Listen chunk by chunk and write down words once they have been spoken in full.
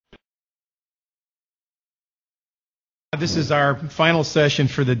This is our final session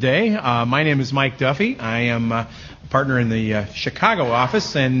for the day. My name is Mike Duffee. I am a partner in the Chicago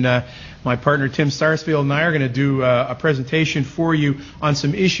office, and my partner Tim Sarsfield and I are going to do a presentation for you on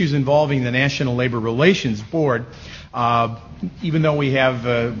some issues involving the National Labor Relations Board. Even though we have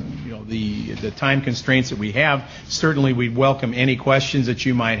the time constraints that we have, certainly we welcome any questions that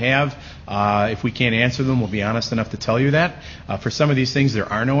you might have. If we can't answer them, we'll be honest enough to tell you that. For some of these things, there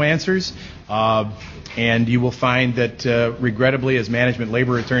are no answers. And you will find that, regrettably, as management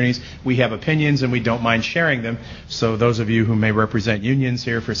labor attorneys, we have opinions and we don't mind sharing them. So those of you who may represent unions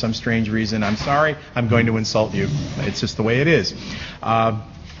here for some strange reason, I'm sorry, I'm going to insult you. It's just the way it is.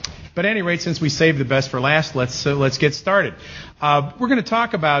 But at any rate, since we saved the best for last, let's get started. We're going to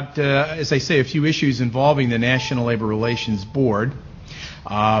talk about, as I say, a few issues involving the National Labor Relations Board.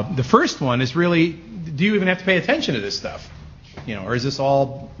 The first one is really, do you even have to pay attention to this stuff? Or is this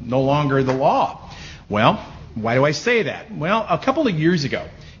all no longer the law? Well, why do I say that? Well, a couple of years ago,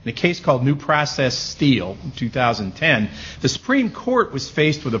 in a case called New Process Steel, in 2010, the Supreme Court was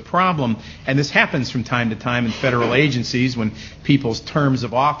faced with a problem, and this happens from time to time in federal agencies when people's terms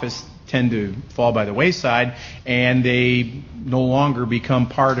of office tend to fall by the wayside, and they no longer become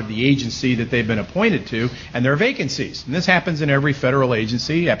part of the agency that they've been appointed to, and there are vacancies. And this happens in every federal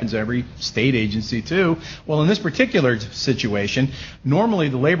agency, happens in every state agency too. Well, in this particular situation, normally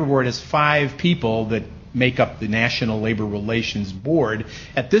the Labor Board has 5 people that make up the National Labor Relations Board.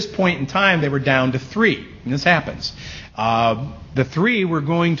 At this point in time, they were down to 3, and this happens. The 3 were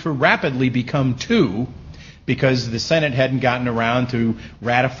going to rapidly become 2, because the Senate hadn't gotten around to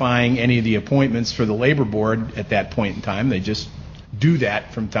ratifying any of the appointments for the Labor Board at that point in time. They just do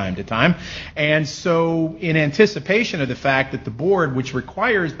that from time to time. And so in anticipation of the fact that the board, which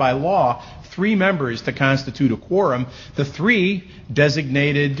requires by law 3 members to constitute a quorum, the 3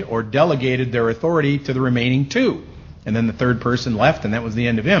 designated or delegated their authority to the remaining 2. And then the 3rd person left, and that was the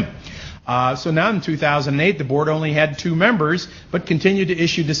end of him. So now in 2008, the board only had 2 members, but continued to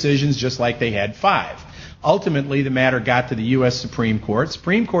issue decisions just like they had 5. Ultimately, the matter got to the U.S. Supreme Court.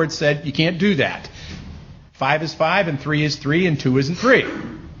 Supreme Court said you can't do that. 5 is 5, and 3 is 3, and 2 isn't 3.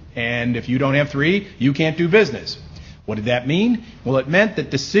 And if you don't have 3, you can't do business. What did that mean? Well, it meant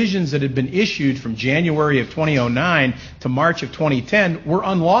that decisions that had been issued from January of 2009 to March of 2010 were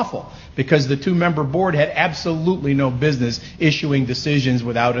unlawful, because the 2-member board had absolutely no business issuing decisions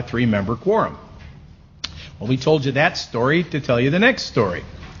without a 3-member quorum. Well, we told you that story to tell you the next story.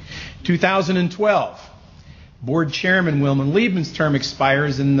 2012. Board Chairman Wilman Liebman's term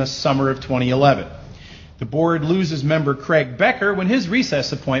expires in the summer of 2011. The board loses member Craig Becker when his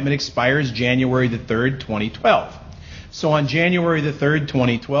recess appointment expires January the 3rd, 2012. So on January the 3rd,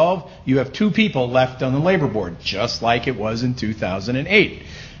 2012, you have 2 people left on the labor board, just like it was in 2008.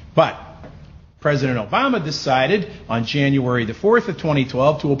 But President Obama decided on January the 4th of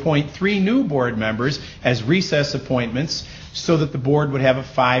 2012 to appoint 3 new board members as recess appointments so that the board would have a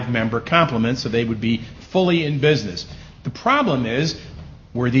 5-member complement, so they would be fully in business. The problem is,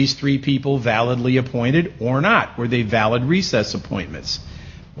 were these 3 people validly appointed or not? Were they valid recess appointments?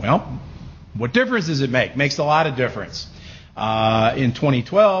 Well, what difference does it make? It makes a lot of difference. In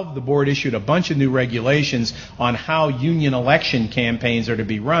 2012, the board issued a bunch of new regulations on how union election campaigns are to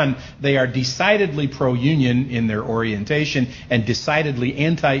be run. They are decidedly pro-union in their orientation and decidedly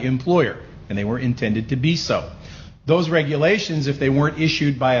anti-employer, and they were intended to be so. Those regulations, if they weren't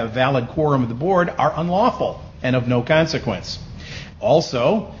issued by a valid quorum of the board, are unlawful and of no consequence.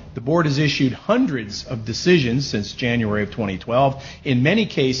 Also, the board has issued hundreds of decisions since January of 2012, in many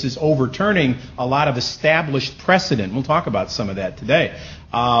cases overturning a lot of established precedent. We'll talk about some of that today,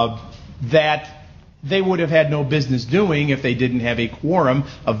 that they would have had no business doing if they didn't have a quorum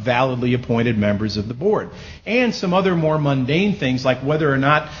of validly appointed members of the board. And some other more mundane things, like whether or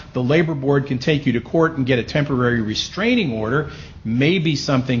not the labor board can take you to court and get a temporary restraining order, may be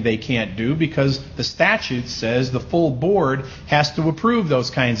something they can't do, because the statute says the full board has to approve those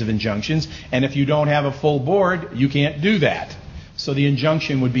kinds of injunctions, and if you don't have a full board, you can't do that. So the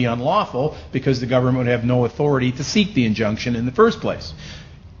injunction would be unlawful, because the government would have no authority to seek the injunction in the first place.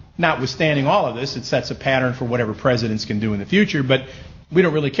 Notwithstanding all of this, it sets a pattern for whatever presidents can do in the future, but we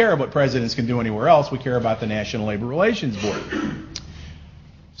don't really care what presidents can do anywhere else. We care about the National Labor Relations Board.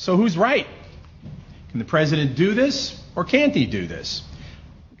 So who's right? Can the president do this, or can't he do this?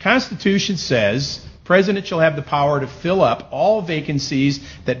 The Constitution says the president shall have the power to fill up all vacancies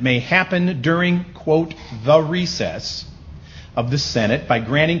that may happen during, quote, the recess of the Senate by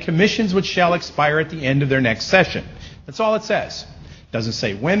granting commissions which shall expire at the end of their next session. That's all it says. Doesn't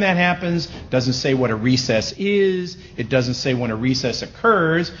say when that happens, doesn't say what a recess is, it doesn't say when a recess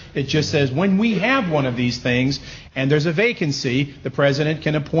occurs. It just says when we have one of these things and there's a vacancy, the president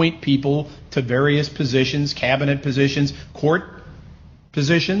can appoint people to various positions, cabinet positions, court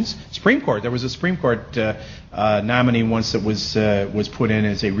positions, Supreme Court. There was a Supreme Court nominee once that was put in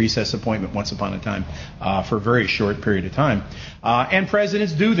as a recess appointment once upon a time for a very short period of time. And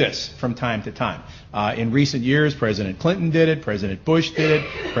presidents do this from time to time. In recent years, President Clinton did it, President Bush did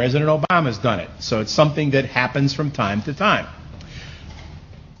it, President Obama's done it. So it's something that happens from time to time.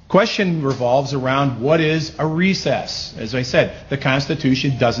 Question revolves around what is a recess. As I said, the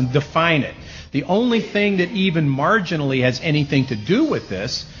Constitution doesn't define it. The only thing that even marginally has anything to do with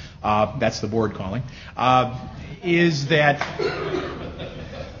this, that's the board calling, is that,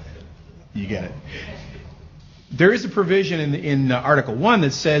 you get it. There is a provision in Article 1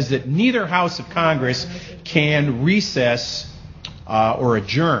 that says that neither House of Congress can recess or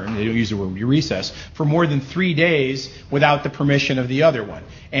adjourn, they don't use the word recess, for more than 3 days without the permission of the other one.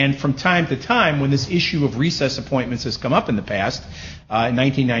 And from time to time, when this issue of recess appointments has come up in the past, in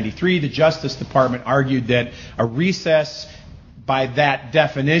 1993, the Justice Department argued that a recess, by that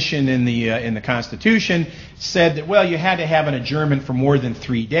definition in the Constitution, said that, well, you had to have an adjournment for more than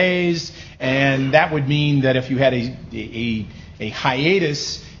 3 days, and that would mean that if you had a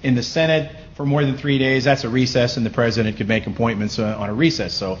hiatus in the Senate for more than 3 days, that's a recess, and the president could make appointments on a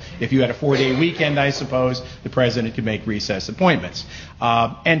recess. So if you had a 4-day weekend, I suppose, the president could make recess appointments.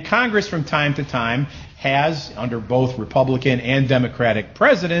 And Congress from time to time has, under both Republican and Democratic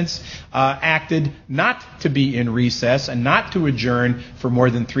presidents, acted not to be in recess and not to adjourn for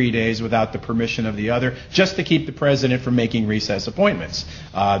more than 3 days without the permission of the other, just to keep the president from making recess appointments.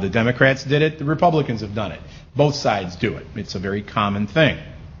 The Democrats did it, the Republicans have done it. Both sides do it. It's a very common thing.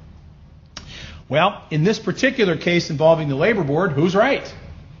 Well, in this particular case involving the Labor Board, who's right?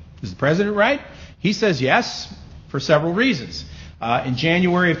 Is the president right? He says yes, for several reasons. In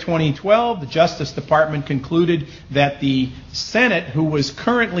January of 2012, the Justice Department concluded that the Senate, who was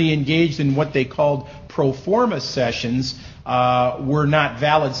currently engaged in what they called pro forma sessions, were not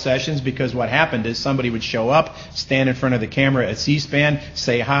valid sessions, because what happened is somebody would show up, stand in front of the camera at C-SPAN,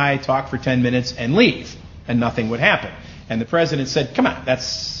 say hi, talk for 10 minutes, and leave, and nothing would happen. And the president said, come on,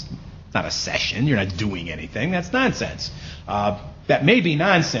 that's not a session. You're not doing anything. That's nonsense. That may be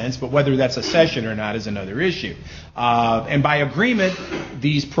nonsense, but whether that's a session or not is another issue. And by agreement,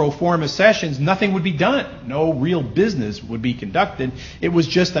 these pro forma sessions, nothing would be done. No real business would be conducted. It was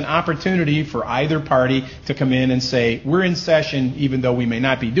just an opportunity for either party to come in and say, we're in session even though we may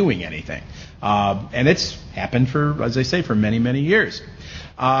not be doing anything. And it's happened for, as I say, for many, many years.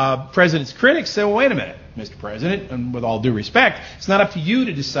 President's critics say, well, wait a minute, Mr. President, and with all due respect, it's not up to you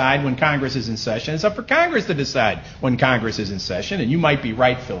to decide when Congress is in session. It's up for Congress to decide when Congress is in session. And you might be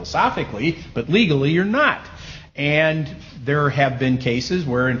right philosophically, but legally you're not. And there have been cases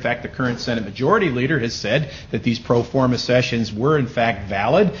where, in fact, the current Senate Majority Leader has said that these pro forma sessions were, in fact,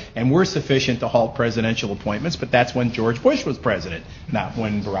 valid and were sufficient to halt presidential appointments, but that's when George Bush was president, not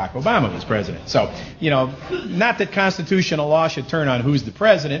when Barack Obama was president. So, not that constitutional law should turn on who's the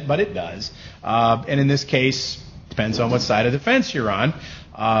president, but it does. And in this case, depends on what side of the fence you're on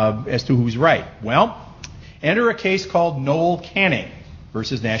as to who's right. Well, enter a case called Noel Canning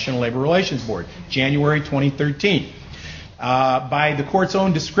versus National Labor Relations Board, January 2013. By the court's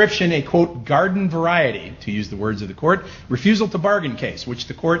own description, a, quote, garden variety, to use the words of the court, refusal to bargain case, which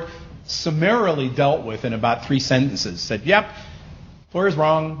the court summarily dealt with in about 3 sentences. Said, yep, employer's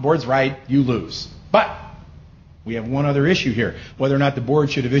wrong, board's right, you lose. But we have one other issue here, whether or not the board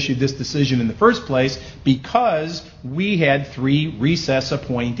should have issued this decision in the first place, because we had 3 recess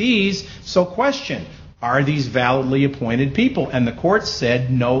appointees. So question, are these validly appointed people? And the court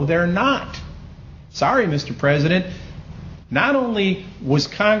said, no, they're not. Sorry, Mr. President. Not only was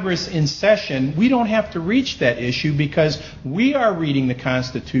Congress in session, we don't have to reach that issue because we are reading the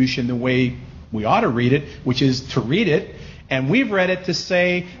Constitution the way we ought to read it, which is to read it. And we've read it to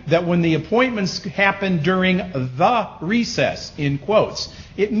say that when the appointments happen during the recess, in quotes,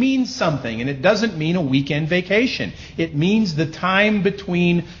 it means something, and it doesn't mean a weekend vacation. It means the time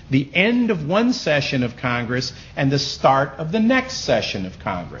between the end of one session of Congress and the start of the next session of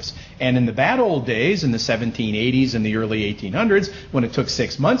Congress. And in the bad old days, in the 1780s and the early 1800s, when it took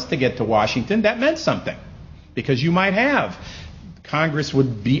 6 months to get to Washington, that meant something. Because you might have Congress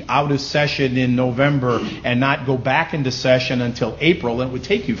would be out of session in November and not go back into session until April. And it would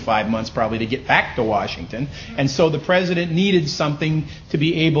take you 5 months probably to get back to Washington. And so the president needed something to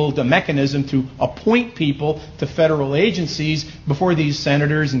be able, a mechanism to appoint people to federal agencies before these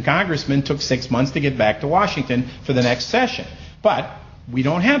senators and congressmen took 6 months to get back to Washington for the next session. But We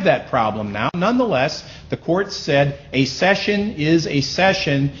don't have that problem now. Nonetheless, the court said a session is a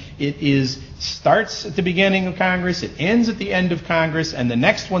session. It starts at the beginning of Congress, it ends at the end of Congress, and the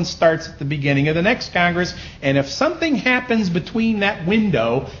next one starts at the beginning of the next Congress. And if something happens between that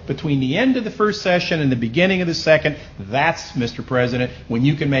window, between the end of the first session and the beginning of the second, that's, Mr. President, when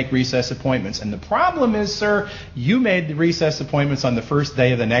you can make recess appointments. And the problem is, sir, you made the recess appointments on the first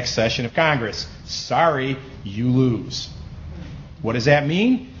day of the next session of Congress. Sorry, you lose. What does that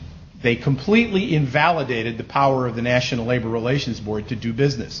mean? They completely invalidated the power of the National Labor Relations Board to do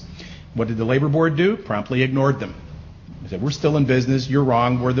business. What did the Labor Board do? Promptly ignored them. They said, we're still in business. You're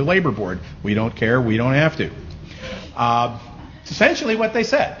wrong. We're the Labor Board. We don't care. We don't have to. It's essentially what they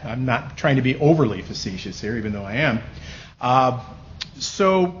said. I'm not trying to be overly facetious here, even though I am.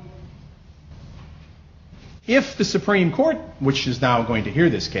 So if the Supreme Court, which is now going to hear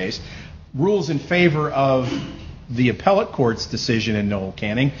this case, rules in favor of the appellate court's decision in Noel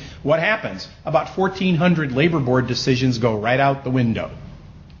Canning, what happens? About 1,400 Labor Board decisions go right out the window.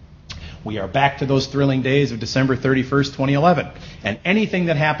 We are back to those thrilling days of December 31st, 2011. And anything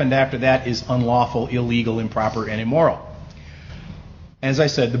that happened after that is unlawful, illegal, improper, and immoral. As I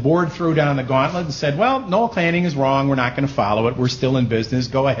said, the board threw down the gauntlet and said, well, Noel Canning is wrong. We're not going to follow it. We're still in business.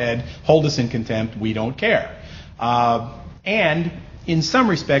 Go ahead. Hold us in contempt. We don't care. And in some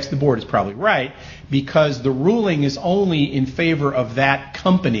respects, the board is probably right, because the ruling is only in favor of that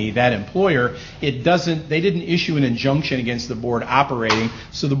company, that employer. They didn't issue an injunction against the board operating,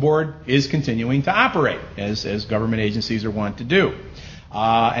 so the board is continuing to operate, as government agencies are wont to do.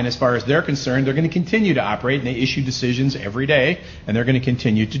 And as far as they're concerned, they're going to continue to operate, and they issue decisions every day, and they're going to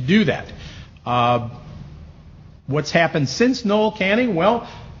continue to do that. What's happened since Noel Canning? Well,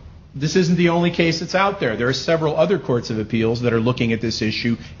 this isn't the only case that's out there. There are several other courts of appeals that are looking at this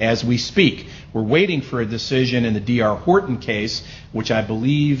issue as we speak. We're waiting for a decision in the D.R. Horton case, which I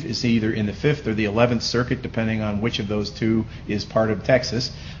believe is either in the 5th or the 11th Circuit, depending on which of those two is part of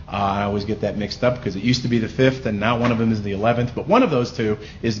Texas. I always get that mixed up because it used to be the 5th and now one of them is the 11th. But one of those two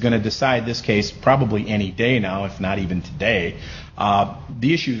is going to decide this case probably any day now, if not even today.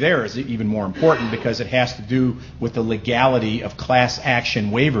 The issue there is even more important because it has to do with the legality of class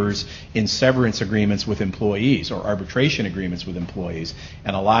action waivers in severance agreements with employees or arbitration agreements with employees.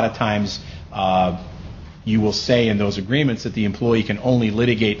 And a lot of times you will say in those agreements that the employee can only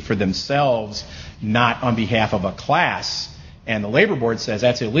litigate for themselves, not on behalf of a class. And the Labor Board says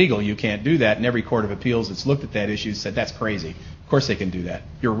that's illegal. You can't do that. And every court of appeals that's looked at that issue said that's crazy. Of course they can do that.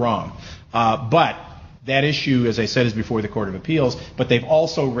 You're wrong. But that issue, as I said, is before the Court of Appeals, but they've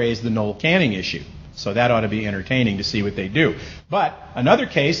also raised the Noel Canning issue. So that ought to be entertaining to see what they do. But another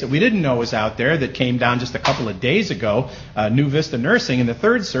case that we didn't know was out there that came down just a couple of days ago, New Vista Nursing in the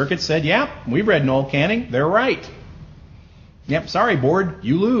Third Circuit said, yeah, we read Noel Canning. They're right. Yep, sorry, board,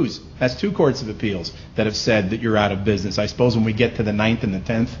 you lose. That's two courts of appeals that have said that you're out of business. I suppose when we get to the 9th and the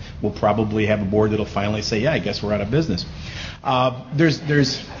 10th, we'll probably have a board that'll finally say, yeah, I guess we're out of business.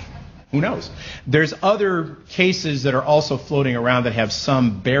 Who knows? There's other cases that are also floating around that have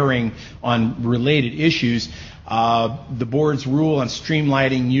some bearing on related issues. The board's rule on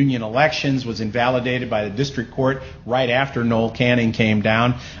streamlining union elections was invalidated by the district court right after Noel Canning came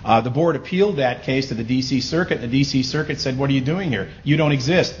down. The board appealed that case to the D.C. Circuit. The D.C. Circuit said, what are you doing here? You don't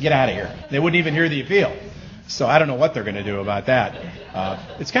exist. Get out of here. They wouldn't even hear the appeal. So I don't know what they're going to do about that.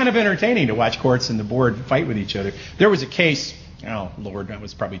 It's kind of entertaining to watch courts and the board fight with each other. There was a case, oh, Lord, I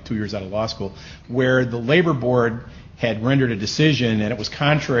was probably 2 years out of law school, where the Labor Board had rendered a decision, and it was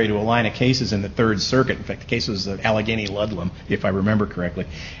contrary to a line of cases in the Third Circuit. In fact, the case was Allegheny Ludlam, if I remember correctly.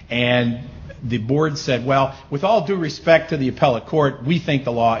 And the board said, well, with all due respect to the appellate court, we think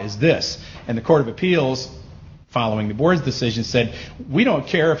the law is this. And the Court of Appeals, following the board's decision, said, we don't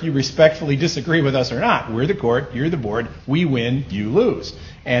care if you respectfully disagree with us or not. We're the court, you're the board, we win, you lose.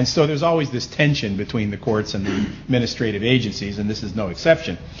 And so there's always this tension between the courts and the administrative agencies, and this is no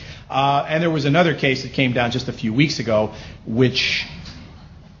exception. And there was another case that came down just a few weeks ago, which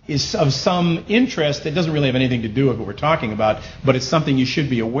is of some interest. It doesn't really have anything to do with what we're talking about, but it's something you should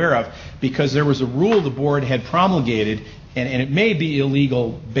be aware of, because there was a rule the board had promulgated, and it may be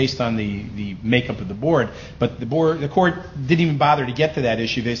illegal based on the makeup of the board, but the court didn't even bother to get to that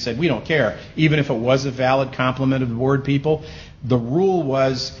issue. They said, we don't care. Even if it was a valid compliment of the board people, the rule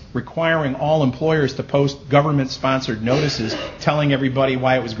was requiring all employers to post government-sponsored notices telling everybody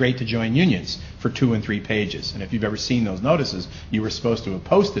why it was great to join unions for 2 and 3 pages. And if you've ever seen those notices, you were supposed to have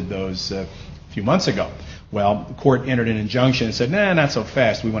posted those a few months ago. Well, the court entered an injunction and said, nah, not so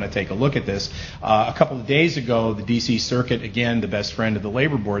fast. We want to take a look at this. A couple of days ago, the D.C. Circuit, again, the best friend of the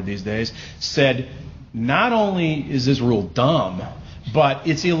Labor Board these days, said not only is this rule dumb, but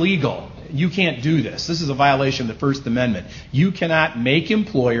it's illegal. You can't do this. This is a violation of the First Amendment. You cannot make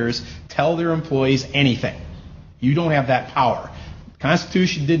employers tell their employees anything. You don't have that power. The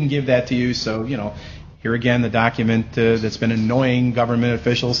Constitution didn't give that to you, so, here again, the document that's been annoying government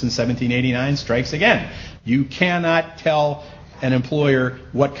officials since 1789 strikes again. You cannot tell an employer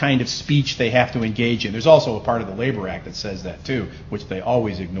what kind of speech they have to engage in. There's also a part of the Labor Act that says that too, which they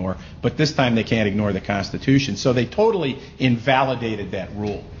always ignore. But this time they can't ignore the Constitution. So they totally invalidated that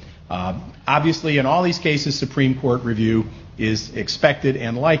rule. Obviously, in all these cases, Supreme Court review is expected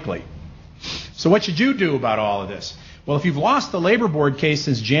and likely. So what should you do about all of this? Well, if you've lost the Labor Board case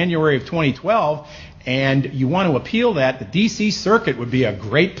since January of 2012 and you want to appeal that, the D.C. Circuit would be a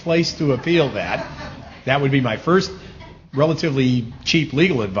great place to appeal that. That would be my first relatively cheap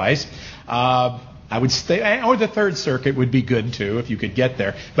legal advice. I would stay, or the Third Circuit would be good too if you could get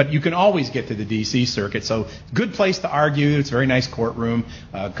there. But you can always get to the D.C. Circuit, so good place to argue. It's a very nice courtroom,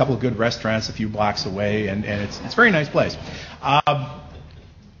 a couple of good restaurants a few blocks away, and it's a very nice place.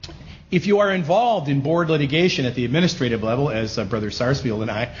 If you are involved in board litigation at the administrative level, as Brother Sarsfield and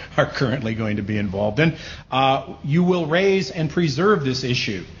I are currently going to be involved in, you will raise and preserve this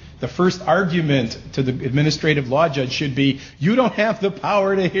issue. The first argument to the administrative law judge should be, you don't have the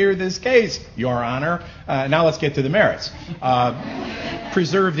power to hear this case, Your Honor. Now let's get to the merits.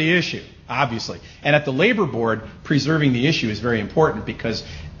 Preserve the issue, obviously. And at the Labor Board, preserving the issue is very important because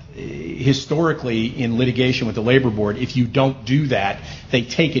historically in litigation with the Labor Board, if you don't do that, they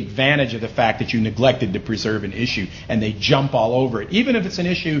take advantage of the fact that you neglected to preserve an issue and they jump all over it, even if it's an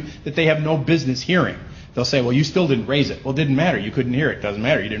issue that they have no business hearing. They'll say, well, you still didn't raise it. Well, it didn't matter. You couldn't hear it. Doesn't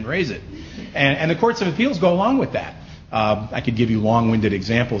matter. You didn't raise it. And the courts of appeals go along with that. I could give you long-winded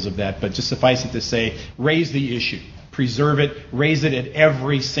examples of that, but just suffice it to say, raise the issue. Preserve it. Raise it at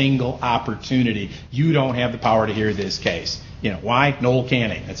every single opportunity. You don't have the power to hear this case. Why? Noel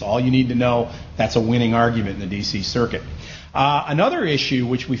Canning. That's all you need to know. That's a winning argument in the D.C. Circuit. Another issue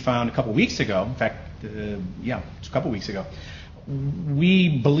which we found a couple weeks ago, in fact, it's a couple weeks ago,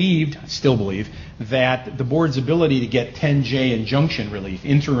 we still believe, that the board's ability to get 10J injunction relief,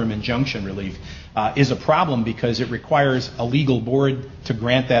 interim injunction relief, is a problem because it requires a legal board to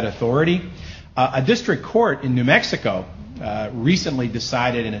grant that authority. A district court in New Mexico recently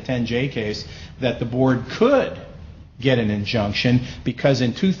decided in a 10J case that the board could get an injunction because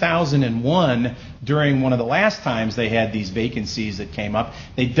in 2001, during one of the last times they had these vacancies that came up,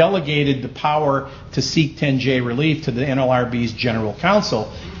 they delegated the power to seek 10J relief to the NLRB's general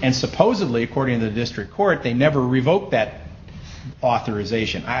counsel, and supposedly, according to the district court, they never revoked that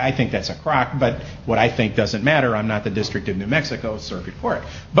authorization. I think that's a crock, but what I think doesn't matter. I'm not the District of New Mexico Circuit Court.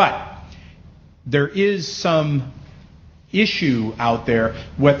 But there is some issue out there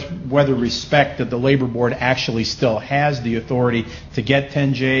with whether respect that the Labor Board actually still has the authority to get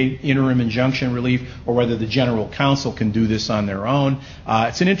 10J interim injunction relief, or whether the general counsel can do this on their own.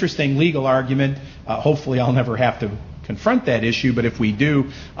 It's an interesting legal argument. Hopefully I'll never have to confront that issue, but if we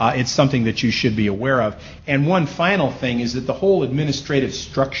do, it's something that you should be aware of. And one final thing is that the whole administrative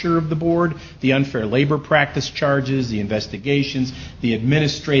structure of the board, the unfair labor practice charges, the investigations, the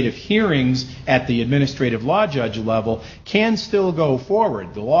administrative hearings at the administrative law judge level can still go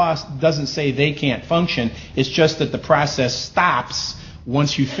forward. The law doesn't say they can't function. It's just that the process stops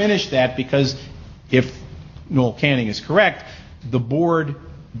once you finish that, because if Noel Canning is correct, the board,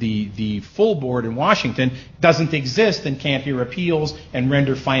 the full board in Washington, doesn't exist and can't hear appeals and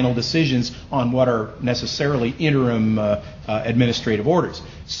render final decisions on what are necessarily interim administrative orders.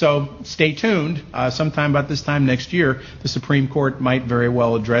 So stay tuned. Sometime about this time next year, the Supreme Court might very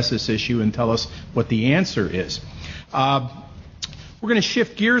well address this issue and tell us what the answer is. We're going to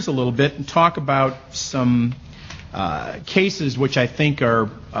shift gears a little bit and talk about some cases which I think are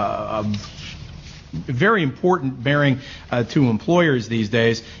very important bearing to employers these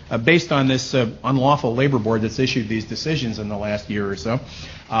days, based on this unlawful labor board that's issued these decisions in the last year or so.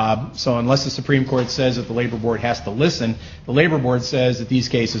 So unless the Supreme Court says that the labor board has to listen, the labor board says that these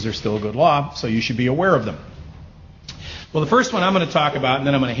cases are still good law, so you should be aware of them. Well, the first one I'm going to talk about, and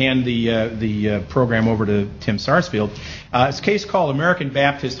then I'm going to hand the program over to Tim Sarsfield. It's a case called American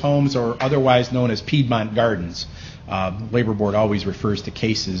Baptist Homes, or otherwise known as Piedmont Gardens. Labor Board always refers to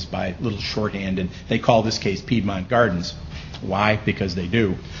cases by little shorthand, and they call this case Piedmont Gardens. Why? Because they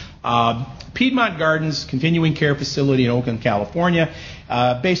do. Piedmont Gardens, continuing care facility in Oakland, California,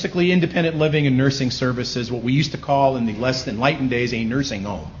 basically independent living and nursing services, what we used to call in the less enlightened days a nursing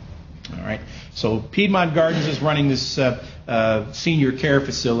home. All right. So Piedmont Gardens is running this senior care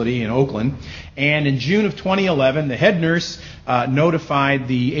facility in Oakland, and in June of 2011, the head nurse notified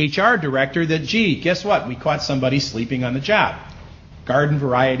the HR director that, gee, guess what? We caught somebody sleeping on the job. garden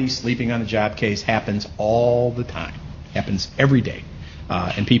variety sleeping on the job case happens all the time. Happens every day.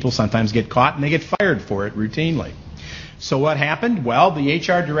 And people sometimes get caught and they get fired for it routinely. So what happened? Well, the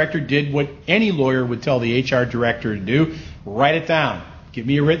HR director did what any lawyer would tell the HR director to do. Write it down. Give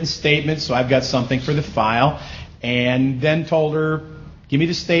me a written statement so I've got something for the file. And then told her, give me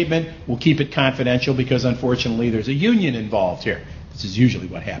the statement. We'll keep it confidential because unfortunately there's a union involved here. This is usually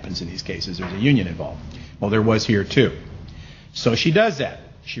what happens in these cases. There's a union involved. Well, there was here too. So she does that.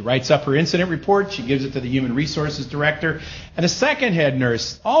 She writes up her incident report. She gives it to the human resources director. And a second head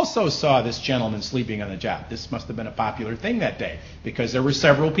nurse also saw this gentleman sleeping on the job. This must have been a popular thing that day because there were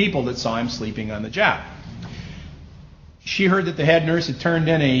several people that saw him sleeping on the job. She heard that the head nurse had turned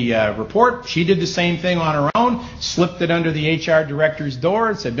in a report. She did the same thing on her own, slipped it under the HR director's door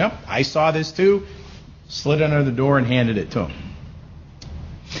and said, nope, I saw this too. Slid it under the door and handed it to him.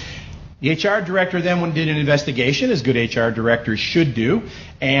 The HR director then did an investigation, as good HR directors should do,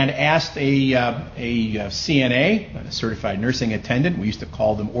 and asked a CNA, a certified nursing attendant, we used to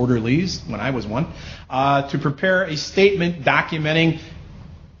call them orderlies when I was one, to prepare a statement documenting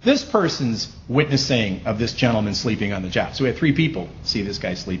this person's witnessing of this gentleman sleeping on the job. So we had 3 people see this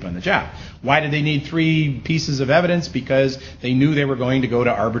guy sleep on the job. Why did they need 3 pieces of evidence? Because they knew they were going to go to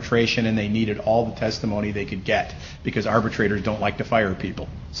arbitration and they needed all the testimony they could get because arbitrators don't like to fire people.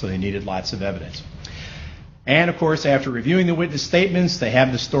 So they needed lots of evidence. And of course, after reviewing the witness statements, they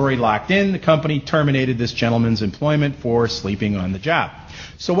have the story locked in. The company terminated this gentleman's employment for sleeping on the job.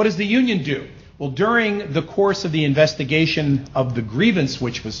 So what does the union do? Well, during the course of the investigation of the grievance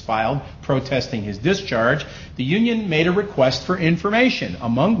which was filed protesting his discharge, the union made a request for information,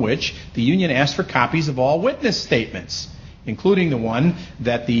 among which the union asked for copies of all witness statements, including the one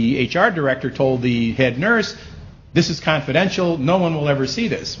that the HR director told the head nurse, this is confidential, no one will ever see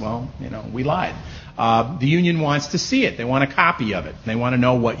this. Well, we lied. The union wants to see it. They want a copy of it. They want to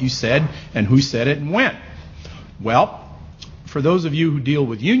know what you said and who said it and when. Well, for those of you who deal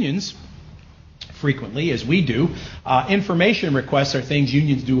with unions, frequently, as we do, information requests are things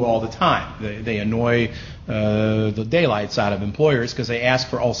unions do all the time. They annoy the daylights out of employers because they ask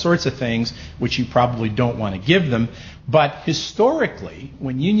for all sorts of things which you probably don't want to give them. But historically,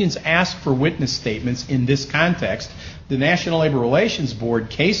 when unions ask for witness statements in this context, the National Labor Relations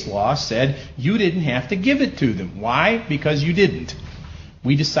Board case law said you didn't have to give it to them. Why? Because you didn't.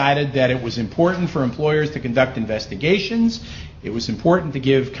 We decided that it was important for employers to conduct investigations. It was important to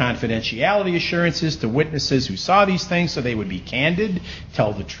give confidentiality assurances to witnesses who saw these things so they would be candid,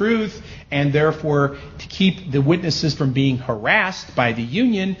 tell the truth, and therefore to keep the witnesses from being harassed by the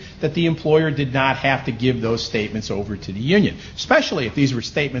union, that the employer did not have to give those statements over to the union, especially if these were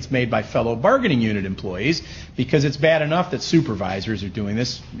statements made by fellow bargaining unit employees, because it's bad enough that supervisors are doing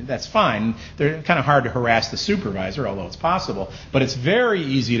this. That's fine. They're kind of hard to harass the supervisor, although it's possible, but it's very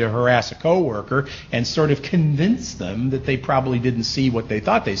easy to harass a coworker and sort of convince them that they probably didn't see what they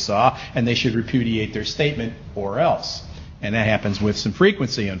thought they saw and they should repudiate their statement or else. And that happens with some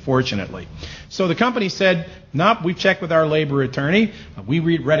frequency, unfortunately. So the company said, nope, we've checked with our labor attorney. We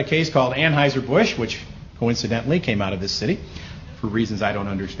read a case called Anheuser-Busch, which coincidentally came out of this city for reasons I don't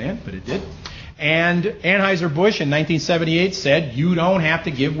understand, but it did. And Anheuser-Busch in 1978 said, you don't have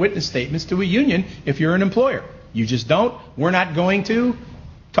to give witness statements to a union if you're an employer. You just don't. We're not going to.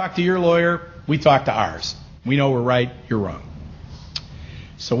 Talk to your lawyer. We talk to ours. We know we're right. You're wrong.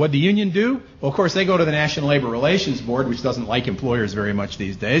 So what did the union do? Well, of course, they go to the National Labor Relations Board, which doesn't like employers very much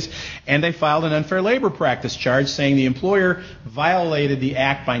these days, and they filed an unfair labor practice charge saying the employer violated the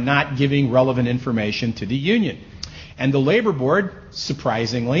act by not giving relevant information to the union. And the Labor Board,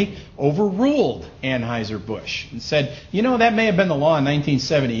 surprisingly, overruled Anheuser-Busch and said, that may have been the law in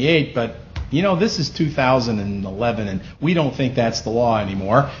 1978, but this is 2011, and we don't think that's the law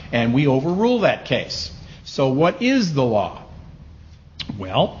anymore, and we overrule that case. So what is the law?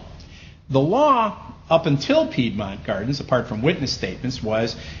 Well, the law up until Piedmont Gardens, apart from witness statements,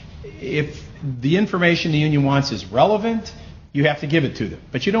 was if the information the union wants is relevant, you have to give it to them.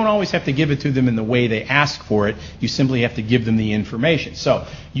 But you don't always have to give it to them in the way they ask for it. You simply have to give them the information. So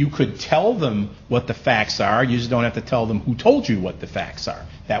you could tell them what the facts are. You just don't have to tell them who told you what the facts are.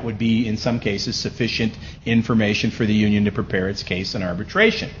 That would be, in some cases, sufficient information for the union to prepare its case in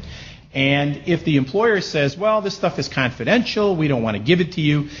arbitration. And if the employer says, well, this stuff is confidential, we don't want to give it to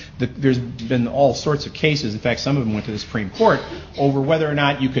you, there's been all sorts of cases, in fact, some of them went to the Supreme Court, over whether or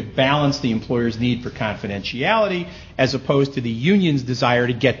not you could balance the employer's need for confidentiality as opposed to the union's desire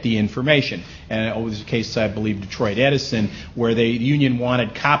to get the information. And there's a case, I believe, Detroit Edison, where the union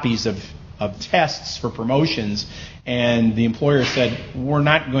wanted copies of of tests for promotions, and the employer said, we're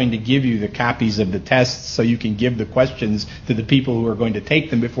not going to give you the copies of the tests so you can give the questions to the people who are going to take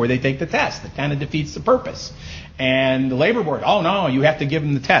them before they take the test. That kind of defeats the purpose. And the labor board, oh no, you have to give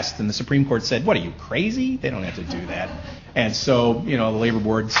them the test. And the Supreme Court said, what are you, crazy? They don't have to do that. And so, the labor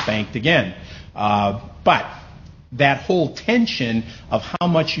board spanked again. But that whole tension of how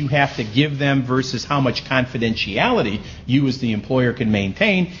much you have to give them versus how much confidentiality you as the employer can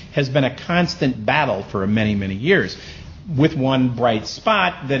maintain has been a constant battle for many, many years, with one bright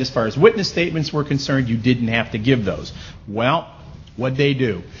spot that as far as witness statements were concerned, you didn't have to give those. Well, what'd they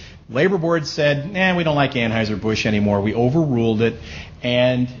do? Labor board said, we don't like Anheuser-Busch anymore. We overruled it.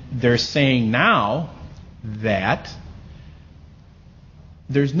 And they're saying now that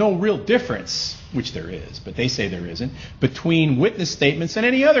there's no real difference, which there is, but they say there isn't, between witness statements and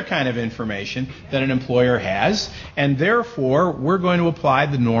any other kind of information that an employer has, and therefore we're going to apply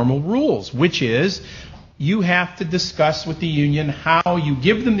the normal rules, which is you have to discuss with the union how you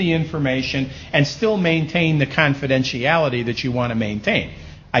give them the information and still maintain the confidentiality that you want to maintain.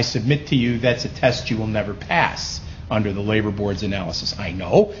 I submit to you that's a test you will never pass under the labor board's analysis. I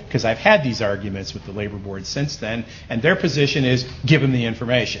know, because I've had these arguments with the labor board since then, and their position is give them the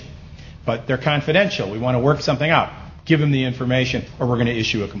information. But they're confidential. We want to work something out. Give them the information or we're going to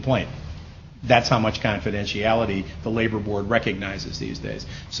issue a complaint. That's how much confidentiality the labor board recognizes these days.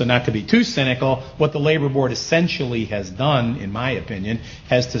 So not to be too cynical, what the labor board essentially has done, in my opinion,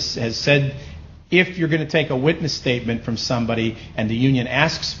 has said, if you're going to take a witness statement from somebody and the union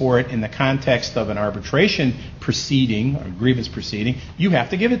asks for it in the context of an arbitration proceeding or grievance proceeding, you have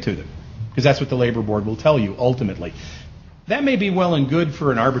to give it to them, because that's what the labor board will tell you ultimately. That may be well and good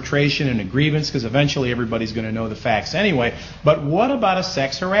for an arbitration and a grievance, because eventually everybody's going to know the facts anyway. But what about a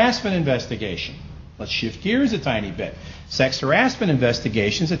sex harassment investigation? Let's shift gears a tiny bit. Sex harassment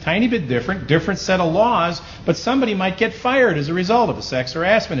investigation is a tiny bit different set of laws, but somebody might get fired as a result of a sex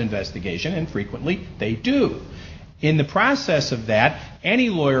harassment investigation, and frequently they do. In the process of that, any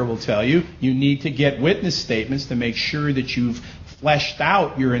lawyer will tell you you need to get witness statements to make sure that you've fleshed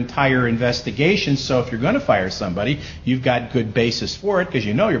out your entire investigation, so if you're going to fire somebody, you've got good basis for it, because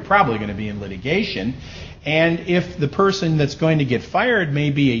you know you're probably going to be in litigation. And if the person that's going to get fired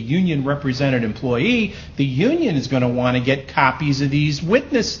may be a union-represented employee, the union is going to want to get copies of these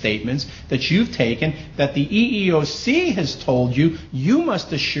witness statements that you've taken that the EEOC has told you you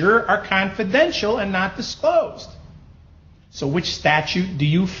must assure are confidential and not disclosed. So which statute do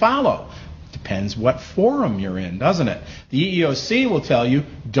you follow? Depends what forum you're in, doesn't it? The EEOC will tell you,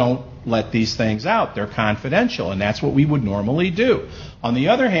 don't let these things out. They're confidential, and that's what we would normally do. On the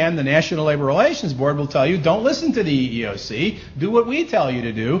other hand, the National Labor Relations Board will tell you, don't listen to the EEOC. Do what we tell you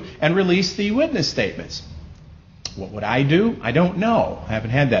to do and release the witness statements. What would I do? I don't know. I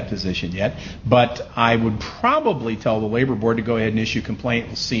haven't had that position yet. But I would probably tell the Labor Board to go ahead and issue a complaint.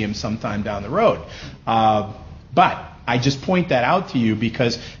 We'll see him sometime down the road. But I just point that out to you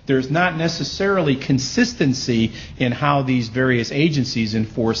because there's not necessarily consistency in how these various agencies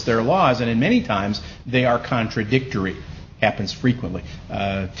enforce their laws, and in many times they are contradictory. Happens frequently.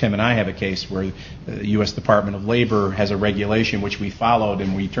 Tim and I have a case where the U.S. Department of Labor has a regulation which we followed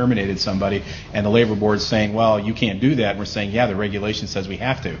and we terminated somebody, and the Labor Board's saying, well, you can't do that. And we're saying, yeah, the regulation says we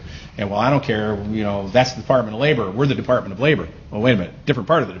have to. And, well, I don't care. That's the Department of Labor. We're the Department of Labor. Well, wait a minute. Different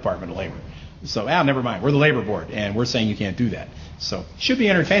part of the Department of Labor. So, never mind. We're the Labor Board, and we're saying you can't do that. So, it should be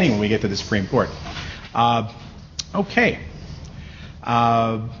entertaining when we get to the Supreme Court. Okay.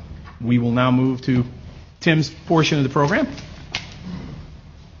 We will now move to Tim's portion of the program.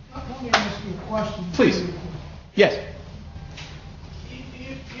 Let me ask you a question. Please. Yes.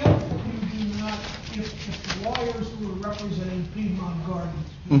 If the lawyers who are representing Piedmont Gardens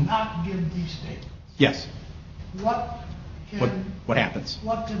do not give these statements, yes. What happens?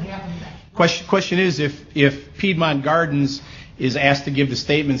 What can happen next? Question is, if Piedmont Gardens is asked to give the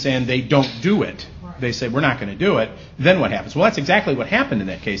statements and they don't do it, right. They say, we're not going to do it, then what happens? Well, that's exactly what happened in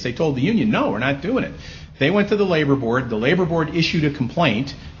that case. They told the union, no, we're not doing it. They went to the Labor Board. The Labor Board issued a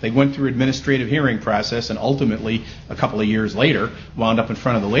complaint. They went through administrative hearing process and ultimately, a couple of years later, wound up in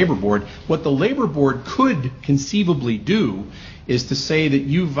front of the Labor Board. What the Labor Board could conceivably do is to say that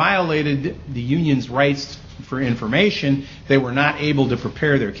you violated the union's rights for information. They were not able to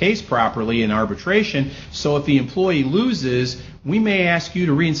prepare their case properly in arbitration. So if the employee loses, we may ask you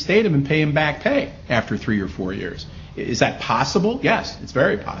to reinstate him and pay him back pay after 3 or 4 years. Is that possible? Yes, it's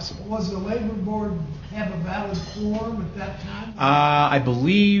very possible. Was the Labor Board have a valid quorum at that time? I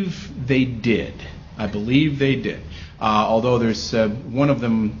believe they did. although there's one of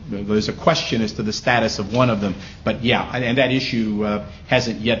them, there's a question as to the status of one of them. But yeah, and that issue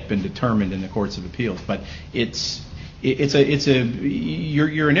hasn't yet been determined in the courts of appeals. But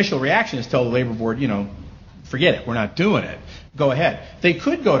your initial reaction is tell the labor board, forget it, we're not doing it. Go ahead. They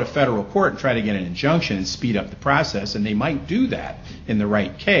could go to federal court and try to get an injunction and speed up the process, and they might do that in the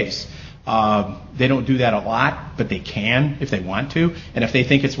right case. They don't do that a lot, but they can if they want to. And if they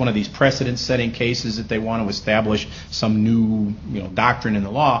think it's one of these precedent-setting cases that they want to establish some new, doctrine in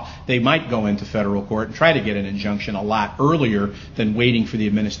the law, they might go into federal court and try to get an injunction a lot earlier than waiting for the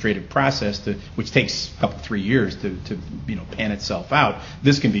administrative process, which takes a couple, 3 years to pan itself out.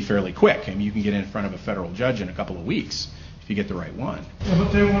 This can be fairly quick. I mean, you can get in front of a federal judge in a couple of weeks if you get the right one. Yeah,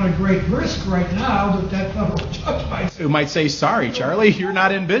 but they want a great risk right now that federal judge might say, sorry, Charlie, you're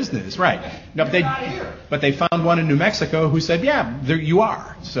not in business. Right. No, you're not here. But they found one in New Mexico who said, yeah, there you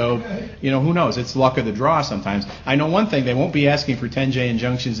are. So, who knows? It's luck of the draw sometimes. I know one thing, they won't be asking for 10J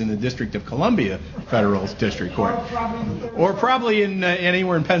injunctions in the District of Columbia Federal District Court. Or probably in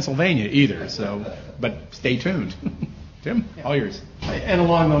anywhere in Pennsylvania either. So, but stay tuned. Tim, all yours. And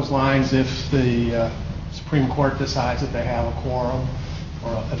along those lines, if the Supreme Court decides that they have a quorum,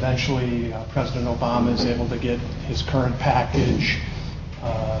 or eventually President Obama is able to get his current package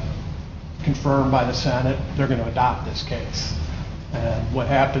confirmed by the Senate, they're going to adopt this case. And what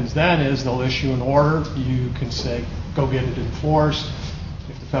happens then is they'll issue an order. You can say, go get it enforced.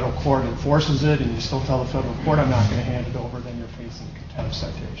 If the federal court enforces it and you still tell the federal court, I'm not going to hand it over, then you're facing contempt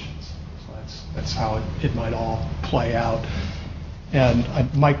citations. So that's how it might all play out. And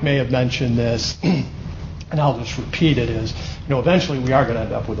Mike may have mentioned this, and I'll just repeat it, is, eventually we are going to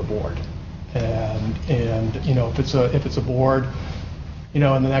end up with a board. And if it's a board, in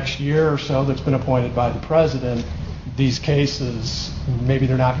the next year or so that's been appointed by the president, these cases, maybe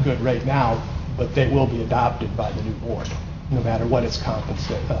they're not good right now, but they will be adopted by the new board, no matter what its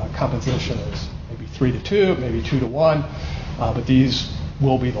composition is. Maybe 3-2, maybe 2-1, but these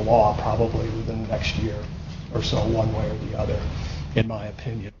will be the law probably within the next year or so, one way or the other, in my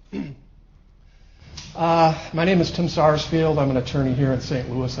opinion. My name is Tim Sarsfield. I'm an attorney here in St.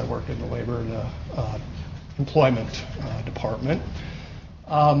 Louis. I work in the Labor and Employment Department.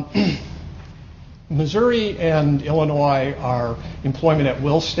 Missouri and Illinois are employment at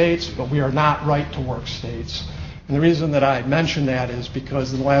will states, but we are not right to work states. And the reason that I mention that is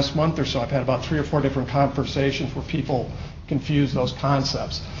because in the last month or so I've had about 3 or 4 different conversations where people confuse those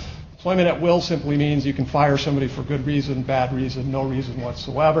concepts. Employment at will simply means you can fire somebody for good reason, bad reason, no reason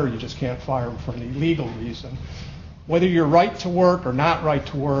whatsoever. You just can't fire them for any legal reason. Whether you're right to work or not right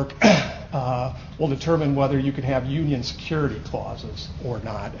to work will determine whether you can have union security clauses or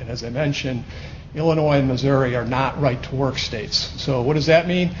not. And as I mentioned, Illinois and Missouri are not right to work states. So what does that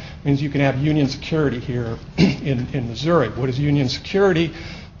mean? It means you can have union security here in Missouri. What is union security?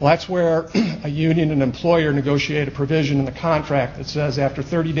 Well, that's where a union and employer negotiate a provision in the contract that says after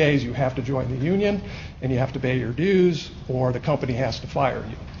 30 days you have to join the union and you have to pay your dues or the company has to fire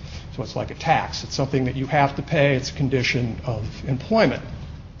you. So it's like a tax. It's something that you have to pay. It's a condition of employment.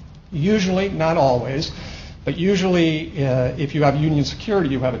 Usually, not always, but usually if you have union security,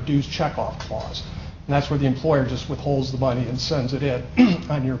 you have a dues checkoff clause. And that's where the employer just withholds the money and sends it in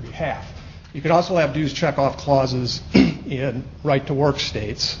on your behalf. You could also have dues checkoff clauses in right-to-work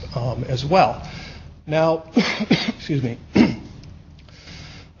states as well. Now, excuse me,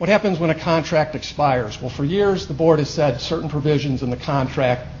 what happens when a contract expires? Well, for years the board has said certain provisions in the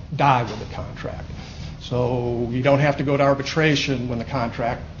contract die with the contract. So you don't have to go to arbitration when the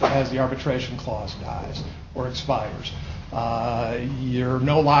contract has the arbitration clause dies or expires. Your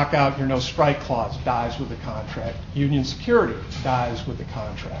no lockout, your no strike clause dies with the contract. Union security dies with the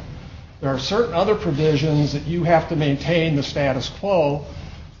contract. There are certain other provisions that you have to maintain the status quo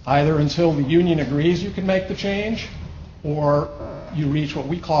either until the union agrees you can make the change or you reach what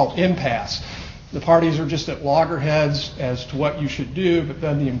we call impasse. The parties are just at loggerheads as to what you should do, but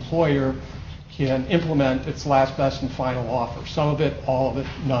then the employer can implement its last, best, and final offer. Some of it, all of it,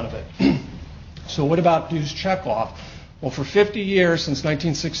 none of it. So what about dues checkoff? Well, for 50 years, since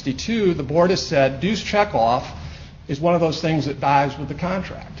 1962, the board has said dues checkoff is one of those things that dies with the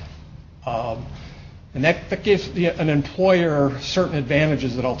contract. And that gives an employer certain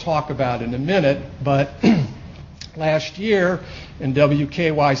advantages that I'll talk about in a minute, but last year in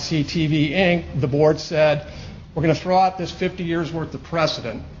WKYC TV Inc., the board said, we're going to throw out this 50 years worth of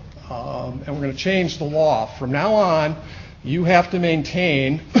precedent, and we're going to change the law. From now on, you have to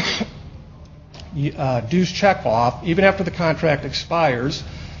maintain dues checkoff even after the contract expires,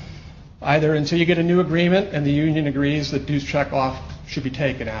 either until you get a new agreement and the union agrees that dues checkoff should be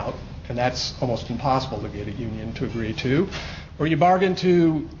taken out, and that's almost impossible to get a union to agree to, or you bargain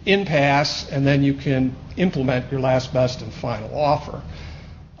to impasse, and then you can implement your last, best, and final offer.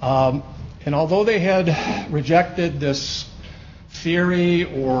 And although they had rejected this theory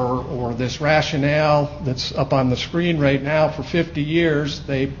or this rationale that's up on the screen right now for 50 years,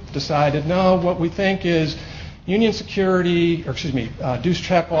 they decided, no, what we think is union security, dues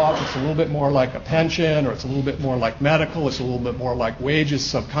check-off, it's a little bit more like a pension, or it's a little bit more like medical, it's a little bit more like wages,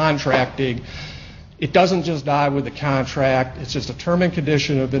 subcontracting. It doesn't just die with the contract, it's just a term and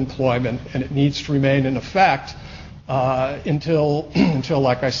condition of employment, and it needs to remain in effect until,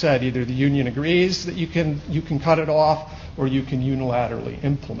 like I said, either the union agrees that you can cut it off, or you can unilaterally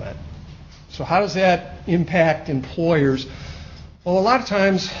implement. So how does that impact employers? Well, a lot of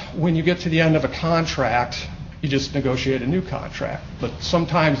times when you get to the end of a contract, you just negotiate a new contract, but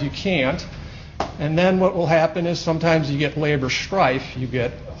sometimes you can't. And then what will happen is sometimes you get labor strife, you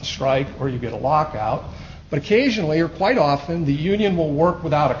get a strike or you get a lockout, but occasionally or quite often the union will work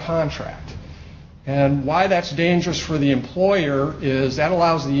without a contract. And why that's dangerous for the employer is that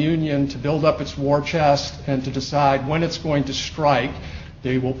allows the union to build up its war chest and to decide when it's going to strike.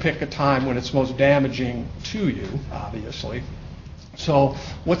 They will pick a time when it's most damaging to you, obviously. So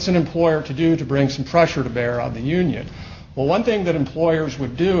what's an employer to do to bring some pressure to bear on the union? Well, one thing that employers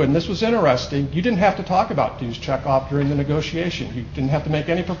would do, and this was interesting, you didn't have to talk about dues checkoff during the negotiation. You didn't have to make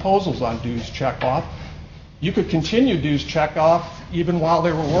any proposals on dues checkoff. You could continue dues checkoff even while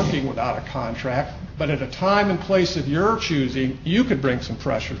they were working without a contract, but at a time and place of your choosing, you could bring some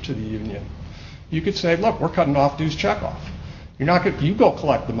pressure to the union. You could say, look, we're cutting off dues checkoff. You go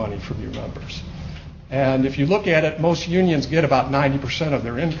collect the money from your members. And if you look at it, most unions get about 90% of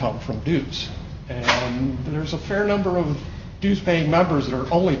their income from dues. And there's a fair number of dues-paying members that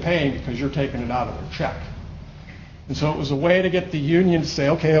are only paying because you're taking it out of their check. And so it was a way to get the union to say,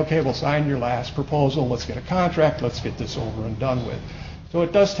 okay, we'll sign your last proposal, let's get a contract, let's get this over and done with. So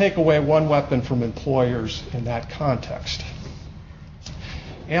it does take away one weapon from employers in that context.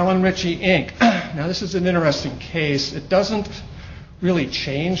 Allen Ritchie, Inc. Now this is an interesting case. It doesn't really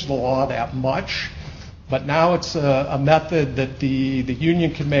change the law that much, but now it's a method that the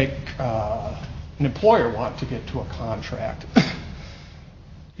union can make an employer want to get to a contract.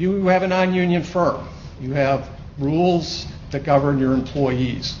 You have a non-union firm. You have rules that govern your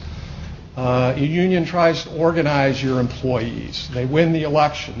employees. A union tries to organize your employees. They win the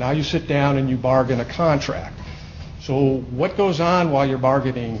election. Now you sit down and you bargain a contract. So what goes on while you're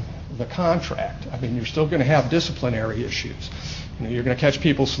bargaining the contract? I mean, you're still going to have disciplinary issues. You're going to catch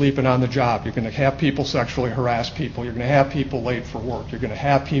people sleeping on the job. You're going to have people sexually harass people. You're going to have people late for work. You're going to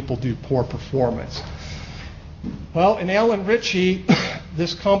have people do poor performance. Well, in Allen Ritchie,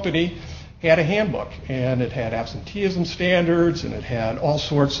 this company had a handbook, and it had absenteeism standards, and it had all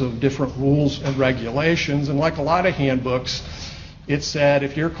sorts of different rules and regulations. And like a lot of handbooks, it said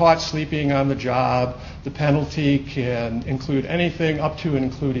if you're caught sleeping on the job, the penalty can include anything up to and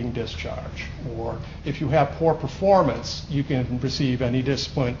including discharge. Or if you have poor performance, you can receive any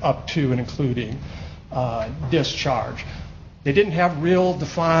discipline up to and including discharge. They didn't have real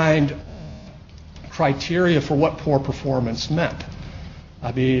defined criteria for what poor performance meant.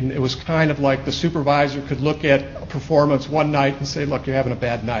 I mean, it was kind of like the supervisor could look at performance one night and say, look, you're having a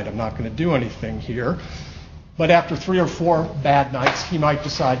bad night. I'm not going to do anything here. But after 3 or 4 bad nights, he might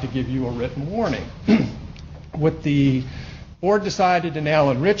decide to give you a written warning. What the board decided in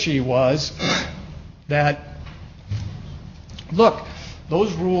Allen Ritchie was that, look,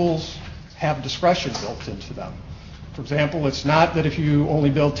 those rules have discretion built into them. For example, it's not that if you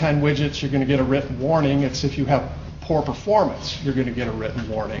only build 10 widgets, you're going to get a written warning. It's if you have poor performance, you're going to get a written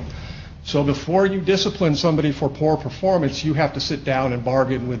warning. So before you discipline somebody for poor performance, you have to sit down and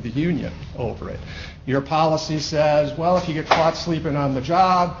bargain with the union over it. Your policy says, well, if you get caught sleeping on the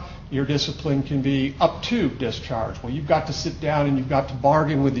job, your discipline can be up to discharge. Well, you've got to sit down and you've got to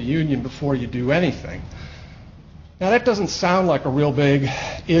bargain with the union before you do anything. Now, that doesn't sound like a real big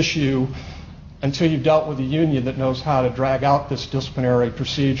issue until you've dealt with a union that knows how to drag out this disciplinary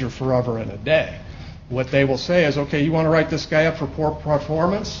procedure forever and a day. What they will say is, okay, you want to write this guy up for poor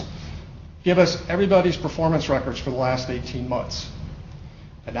performance? Give us everybody's performance records for the last 18 months.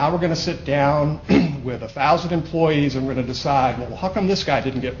 And now we're going to sit down with 1,000 employees and we're going to decide, well, how come this guy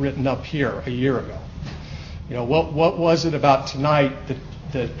didn't get written up here a year ago? You know, what was it about tonight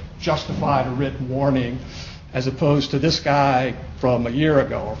that justified a written warning as opposed to this guy from a year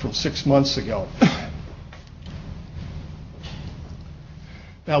ago or from 6 months ago?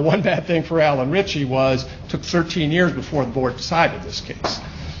 Now, one bad thing for Allen Ritchie was it took 13 years before the board decided this case.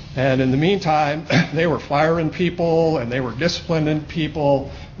 And in the meantime, they were firing people and they were disciplining people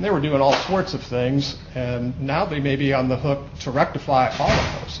And they were doing all sorts of things, and now they may be on the hook to rectify all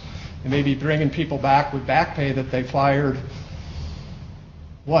of those. They may be bringing people back with back pay that they fired,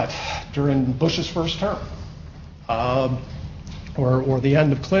 during Bush's first term, or the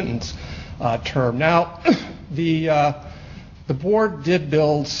end of Clinton's term. Now, the board did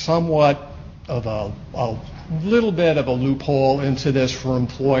build somewhat of a little bit of a loophole into this for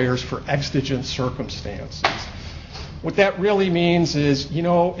employers for exigent circumstances. What that really means is,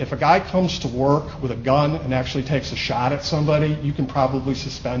 if a guy comes to work with a gun and actually takes a shot at somebody, you can probably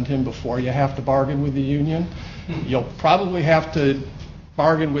suspend him before you have to bargain with the union. You'll probably have to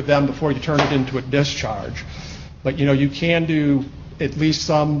bargain with them before you turn it into a discharge. But, you can do at least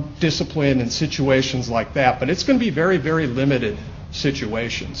some discipline in situations like that. But it's going to be very, very limited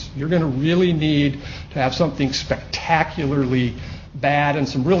situations. You're going to really need to have something spectacularly bad and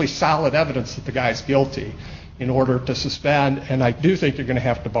some really solid evidence that the guy's guilty in order to suspend. And I do think you're going to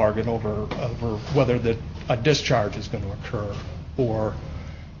have to bargain over whether a discharge is going to occur or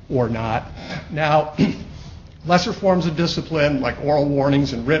not. Now, lesser forms of discipline like oral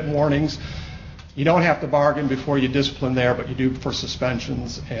warnings and written warnings, you don't have to bargain before you discipline there, but you do for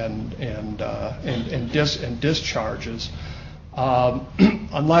suspensions and discharges,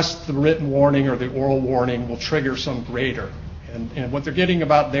 unless the written warning or the oral warning will trigger some greater. And what they're getting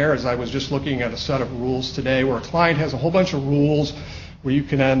about there is, I was just looking at a set of rules today where a client has a whole bunch of rules where you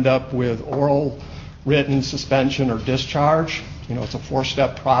can end up with oral, written, suspension, or discharge. It's a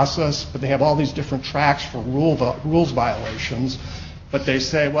 4-step process, but they have all these different tracks for rules violations. But they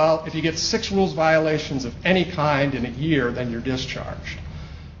say, well, if you get 6 rules violations of any kind in a year, then you're discharged.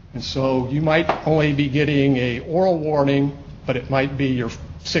 And so you might only be getting a oral warning, but it might be your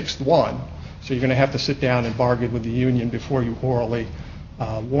 6th one. So you're going to have to sit down and bargain with the union before you orally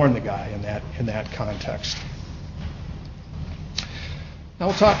warn the guy in that context. Now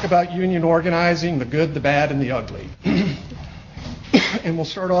we'll talk about union organizing, the good, the bad, and the ugly. And we'll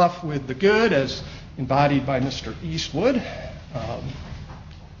start off with the good, as embodied by Mr. Eastwood.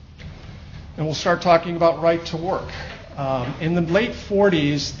 And we'll start talking about right to work. In the late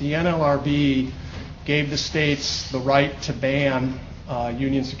 40s, the NLRB gave the states the right to ban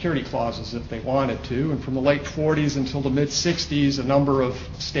union security clauses if they wanted to. And from the late 40s until the mid-60s, a number of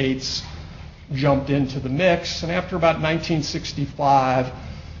states jumped into the mix. And after about 1965,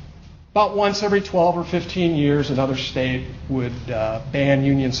 about once every 12 or 15 years, another state would ban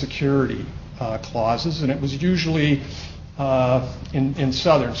union security clauses. And it was usually in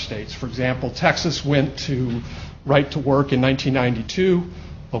southern states. For example, Texas went to right to work in 1992.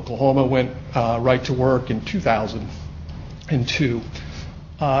 Oklahoma went right to work in 2002.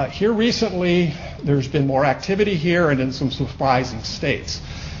 Here recently, there's been more activity here and in some surprising states.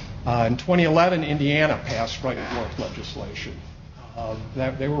 In 2011, Indiana passed right to work legislation.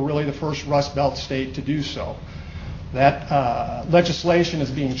 They were really the first Rust Belt state to do so. That legislation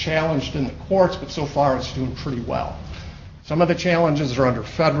is being challenged in the courts, but so far it's doing pretty well. Some of the challenges are under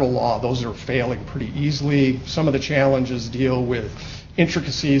federal law. Those are failing pretty easily. Some of the challenges deal with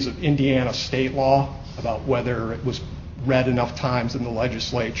intricacies of Indiana state law about whether it was read enough times in the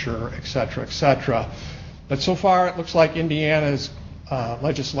legislature, et cetera, et cetera. But so far it looks like Indiana's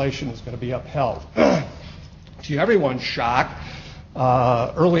legislation is going to be upheld. To everyone's shock,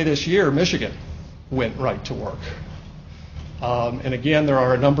 early this year, Michigan went right to work. And again, there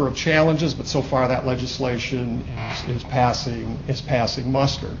are a number of challenges, but so far that legislation is passing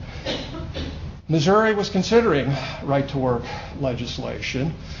muster. Missouri was considering right-to-work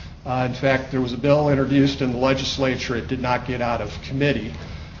legislation. In fact, there was a bill introduced in the legislature. It did not get out of committee.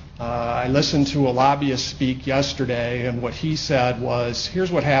 I listened to a lobbyist speak yesterday, and what he said was,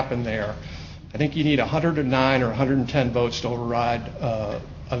 here's what happened there. I think you need 109 or 110 votes to override a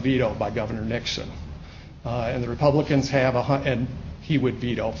veto by Governor Nixon. And the Republicans have, and he would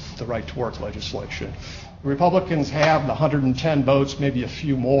veto the right-to-work legislation. The Republicans have the 110 votes, maybe a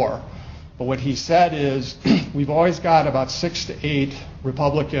few more. But what he said is, we've always got about 6 to 8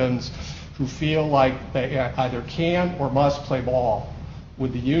 Republicans who feel like they either can or must play ball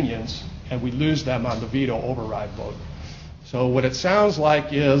with the unions, and we lose them on the veto override vote. So what it sounds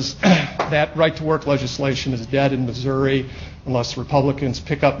like is that right-to-work legislation is dead in Missouri unless the Republicans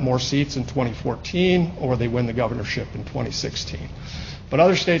pick up more seats in 2014 or they win the governorship in 2016. But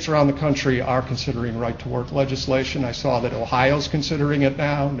other states around the country are considering right-to-work legislation. I saw that Ohio's considering it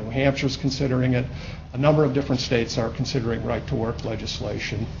now, New Hampshire's considering it. A number of different states are considering right-to-work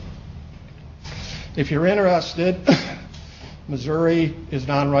legislation. If you're interested, Missouri is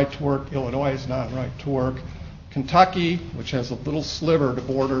non-right-to-work, Illinois is non-right-to-work. Kentucky, which has a little sliver to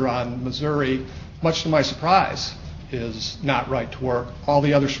border on Missouri, much to my surprise, is not right to work. All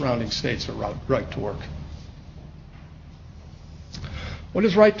the other surrounding states are right to work. What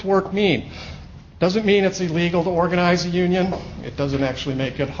does right to work mean? Doesn't mean it's illegal to organize a union. It doesn't actually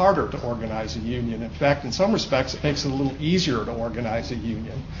make it harder to organize a union. In fact, in some respects, it makes it a little easier to organize a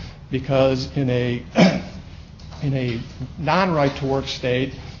union, because in a non-right to work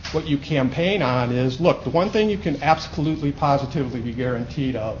state, what you campaign on is, look, the one thing you can absolutely positively be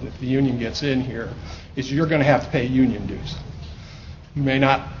guaranteed of if the union gets in here is you're going to have to pay union dues. You may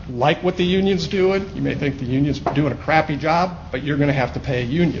not like what the union's doing. You may think the union's doing a crappy job, but you're going to have to pay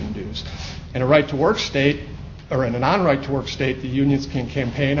union dues. In a right to work state, or in a non-right to work state, the unions can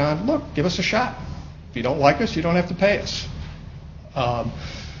campaign on, look, give us a shot. If you don't like us, you don't have to pay us.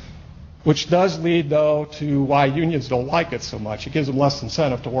 Which does lead, though, to why unions don't like it so much. It gives them less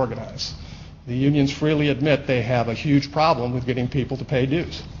incentive to organize. The unions freely admit they have a huge problem with getting people to pay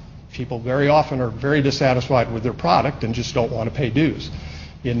dues. People very often are very dissatisfied with their product and just don't want to pay dues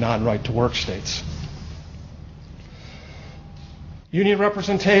in non-right to work states. Union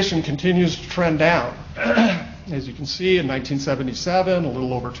representation continues to trend down. As you can see, in 1977, a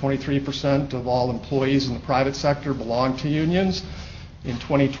little over 23% of all employees in the private sector belonged to unions. In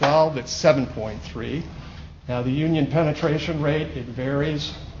 2012, it's 7.3. Now, the union penetration rate, it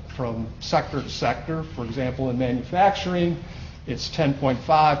varies from sector to sector. For example, in manufacturing, it's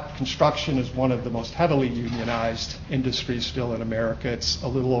 10.5. Construction is one of the most heavily unionized industries still in America. It's a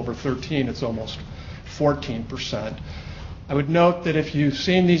little over 13. It's almost 14%. I would note that if you've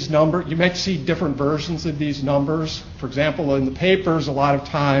seen these numbers, you might see different versions of these numbers. For example, in the papers, a lot of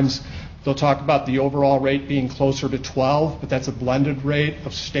times they'll talk about the overall rate being closer to 12, but that's a blended rate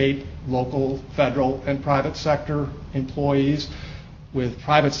of state, local, federal, and private sector employees. With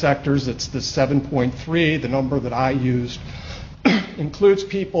private sectors, it's the 7.3. The number that I used includes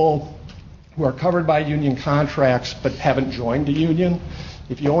people who are covered by union contracts but haven't joined a union.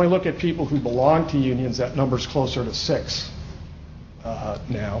 If you only look at people who belong to unions, that number's closer to 6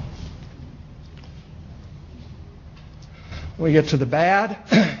 now. When we get to the bad,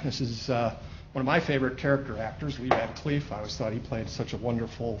 this is one of my favorite character actors, Lee Van Cleef. I always thought he played such a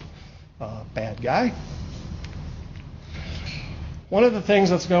wonderful bad guy. One of the things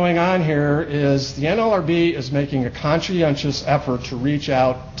that's going on here is the NLRB is making a conscientious effort to reach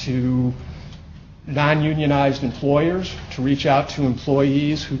out to non-unionized employers, to reach out to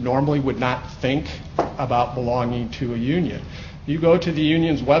employees who normally would not think about belonging to a union. If you go to the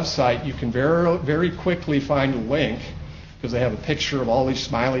union's website, you can very, very quickly find a link, because they have a picture of all these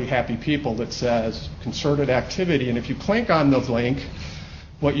smiley, happy people that says concerted activity. And if you click on the link,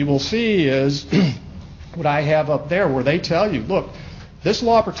 what you will see is what I have up there, where they tell you, look, this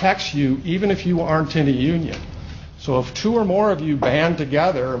law protects you even if you aren't in a union. So if 2 or more of you band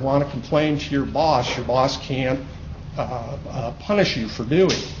together and want to complain to your boss can't punish you for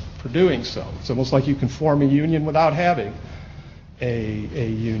doing so. It's almost like you can form a union without having a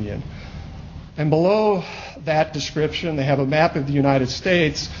union. And below that description, they have a map of the United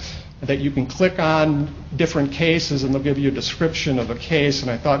States that you can click on different cases, and they'll give you a description of a case.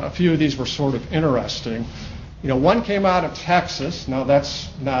 And I thought a few of these were sort of interesting. You know, one came out of Texas. Now, that's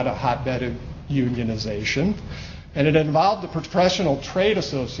not a hotbed of unionization. And it involved the Professional Trade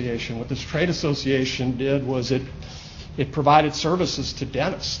Association. What this trade association did was it provided services to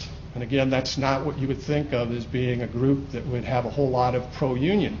dentists. And again, that's not what you would think of as being a group that would have a whole lot of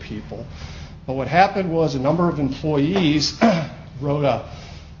pro-union people. But what happened was a number of employees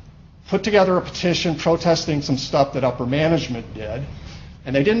put together a petition protesting some stuff that upper management did.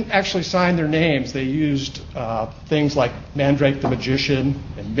 And they didn't actually sign their names. They used things like Mandrake the Magician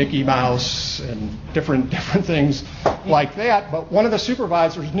and Mickey Mouse and different things like that. But one of the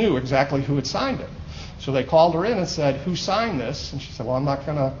supervisors knew exactly who had signed it. So they called her in and said, who signed this? And she said, well, I'm not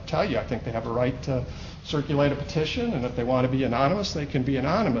going to tell you. I think they have a right to circulate a petition, and if they want to be anonymous, they can be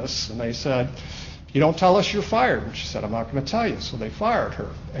anonymous. And they said, if you don't tell us, you're fired. And she said, I'm not going to tell you. So they fired her.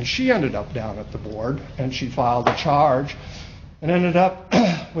 And she ended up down at the board, and she filed a charge and ended up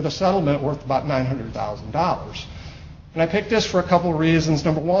with a settlement worth about $900,000. And I picked this for a couple of reasons.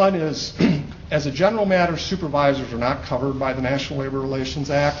 Number one is, as a general matter, supervisors are not covered by the National Labor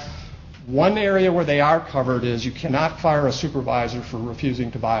Relations Act. One area where they are covered is you cannot fire a supervisor for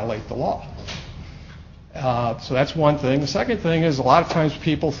refusing to violate the law. So that's one thing. The second thing is a lot of times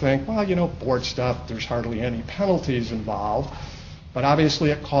people think, well, you know, board stuff, there's hardly any penalties involved. But obviously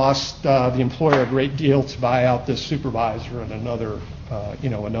it costs the employer a great deal to buy out this supervisor and another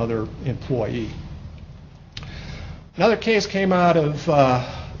employee. Another case came out of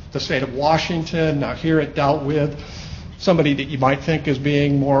the state of Washington. Now here it dealt with somebody that you might think is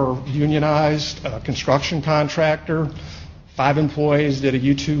being more unionized, a construction contractor. 5 employees did a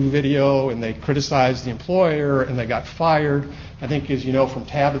YouTube video and they criticized the employer and they got fired. I think, as you know from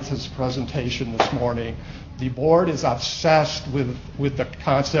Tabitha's presentation this morning, the board is obsessed with the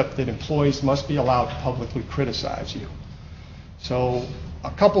concept that employees must be allowed to publicly criticize you. So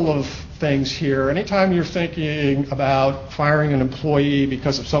a couple of things here. Anytime you're thinking about firing an employee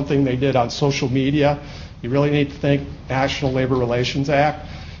because of something they did on social media, you really need to think National Labor Relations Act,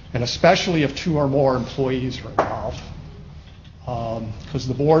 and especially if 2 or more employees are involved. Because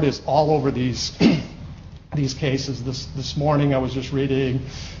the board is all over these these cases. This morning I was just reading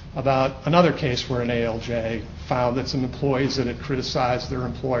about another case where an ALJ found that some employees that had criticized their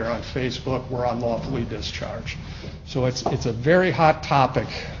employer on Facebook were unlawfully discharged. So it's a very hot topic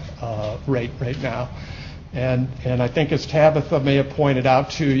right now. And I think, as Tabitha may have pointed out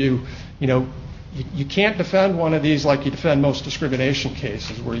to you, you can't defend one of these like you defend most discrimination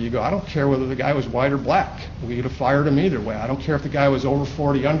cases, where you go, I don't care whether the guy was white or black. We could have fired him either way. I don't care if the guy was over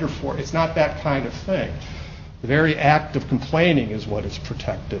 40, under 40. It's not that kind of thing. The very act of complaining is what is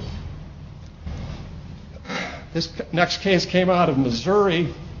protected. This next case came out of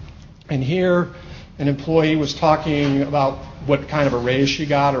Missouri, and here an employee was talking about what kind of a raise she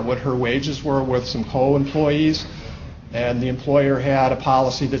got or what her wages were with some co-employees. And the employer had a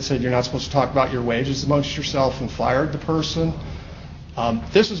policy that said you're not supposed to talk about your wages amongst yourself, and fired the person.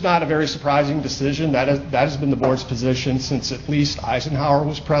 This is not a very surprising decision. That has been the board's position since at least Eisenhower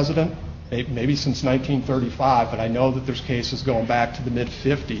was president, maybe since 1935, but I know that there's cases going back to the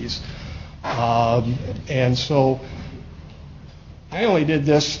mid-50s. And so I only did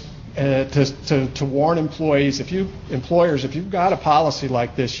this to warn employees, if you've got a policy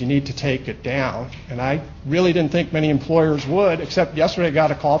like this, you need to take it down. And I really didn't think many employers would, except yesterday I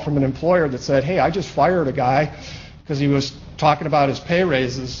got a call from an employer that said, hey, I just fired a guy because he was talking about his pay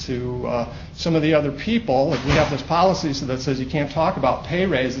raises to some of the other people. And we have this policy that says you can't talk about pay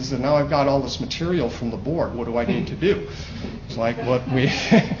raises, and now I've got all this material from the board. What do I need to do? It's like, what we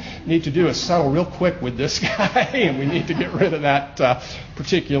need to do is settle real quick with this guy, and we need to get rid of that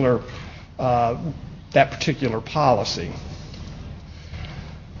particular policy.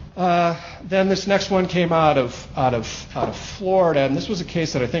 Then this next one came out of Florida, and this was a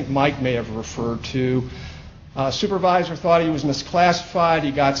case that I think Mike may have referred to. Supervisor thought he was misclassified.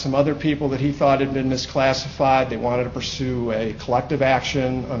 He got some other people that he thought had been misclassified. They wanted to pursue a collective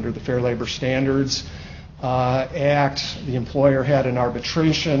action under the Fair Labor Standards Act. The employer had an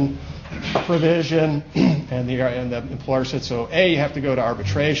arbitration provision, and the employer said, so A, you have to go to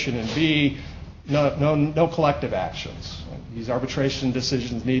arbitration, and B, no collective actions. These arbitration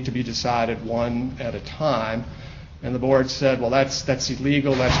decisions need to be decided one at a time. And the board said, well, that's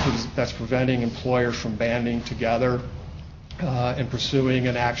illegal. That's preventing employers from banding together and pursuing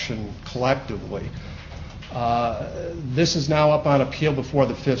an action collectively. This is now up on appeal before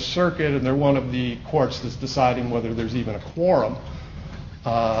the Fifth Circuit, and they're one of the courts that's deciding whether there's even a quorum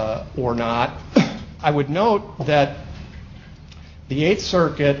or not. I would note that the Eighth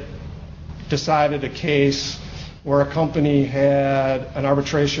Circuit decided a case where a company had an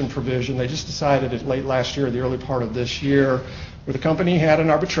arbitration provision. They just decided it late last year, the early part of this year, where the company had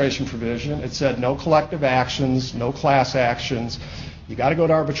an arbitration provision. It said no collective actions, no class actions. You got to go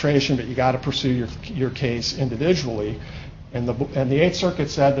to arbitration, but you got to pursue your case individually. And the Eighth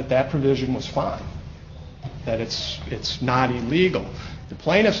Circuit said that provision was fine, that it's not illegal. The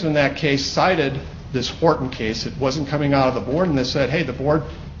plaintiffs in that case cited this Horton case. It wasn't coming out of the board, and they said, hey, the board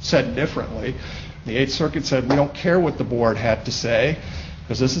said differently. The Eighth Circuit said, we don't care what the board had to say,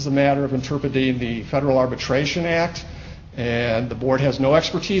 because this is a matter of interpreting the Federal Arbitration Act, and the board has no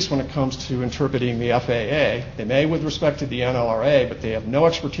expertise when it comes to interpreting the FAA. They may with respect to the NLRA, but they have no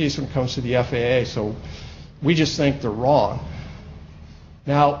expertise when it comes to the FAA, so we just think they're wrong.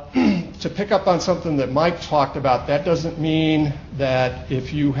 Now, to pick up on something that Mike talked about, that doesn't mean that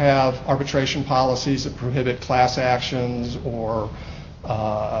if you have arbitration policies that prohibit class actions or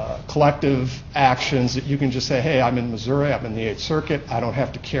collective actions that you can just say, hey, I'm in Missouri, I'm in the Eighth Circuit, I don't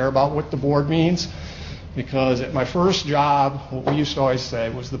have to care about what the board means. Because at my first job, what we used to always say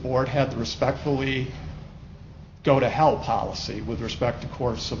was the board had the respectfully go to hell policy with respect to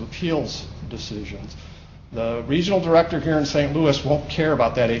courts of appeals decisions. The regional director here in St. Louis won't care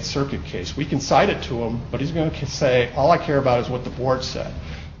about that Eighth Circuit case. We can cite it to him, but he's going to say, all I care about is what the board said.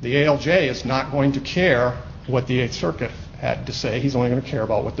 The ALJ is not going to care what the Eighth Circuit had to say. He's only going to care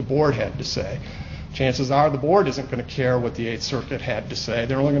about what the board had to say. Chances are the board isn't going to care what the Eighth Circuit had to say.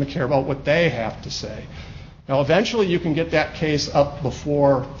 They're only going to care about what they have to say. Now, eventually you can get that case up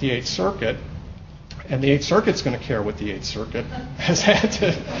before the Eighth Circuit, And the Eighth Circuit's going to care what the Eighth Circuit has had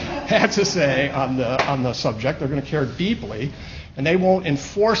to say on the subject. They're going to care deeply, and they won't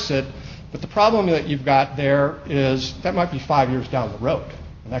enforce it. But the problem that you've got there is that might be 5 years down the road,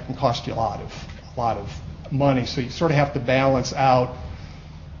 and that can cost you a lot of money. So you sort of have to balance out,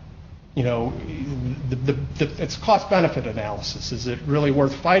 you know, it's cost-benefit analysis. Is it really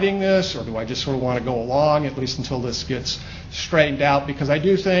worth fighting this, or do I just sort of want to go along at least until this gets straightened out? Because I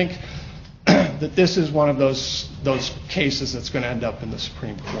do think that this is one of those cases that's going to end up in the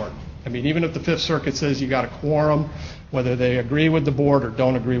Supreme Court. I mean, even if the Fifth Circuit says you got a quorum, whether they agree with the board or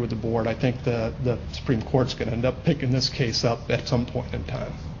don't agree with the board, I think the Supreme Court's going to end up picking this case up at some point in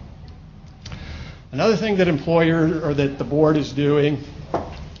time. Another thing that that the board is doing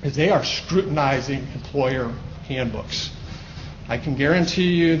is they are scrutinizing employer handbooks. I can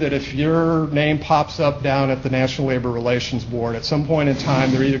guarantee you that if your name pops up down at the National Labor Relations Board, at some point in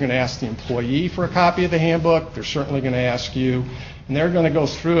time, they're either going to ask the employee for a copy of the handbook, they're certainly going to ask you, and they're going to go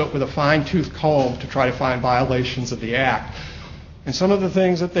through it with a fine-tooth comb to try to find violations of the Act. And some of the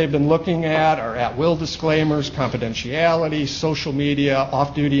things that they've been looking at are at-will disclaimers, confidentiality, social media,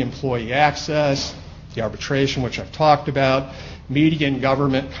 off-duty employee access, the arbitration, which I've talked about, media and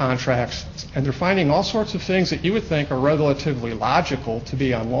government contracts, and they're finding all sorts of things that you would think are relatively logical to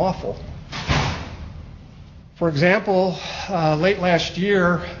be unlawful. For example, late last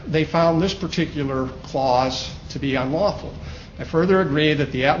year, they found this particular clause to be unlawful. I further agree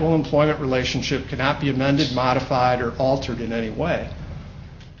that the at-will employment relationship cannot be amended, modified, or altered in any way.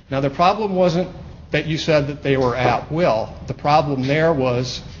 Now, the problem wasn't that you said that they were at will. The problem there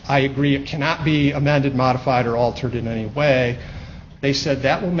was, I agree, it cannot be amended, modified, or altered in any way. They said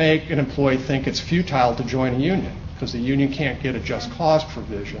that will make an employee think it's futile to join a union because the union can't get a just cause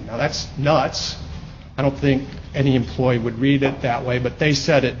provision. Now, that's nuts. I don't think any employee would read it that way, but they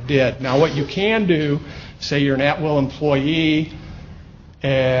said it did. Now, what you can do, say you're an at-will employee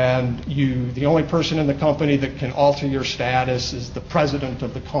and the only person in the company that can alter your status is the president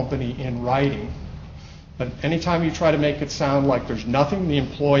of the company in writing. But anytime you try to make it sound like there's nothing the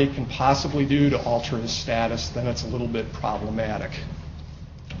employee can possibly do to alter his status, then it's a little bit problematic.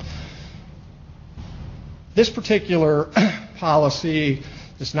 This particular policy,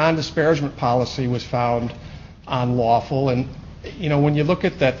 this non-disparagement policy, was found unlawful. And, you know, when you look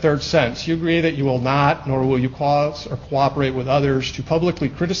at that third sentence, you agree that you will not, nor will you cause or cooperate with others to publicly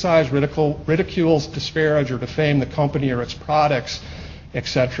criticize, ridicule, disparage, or defame the company or its products, et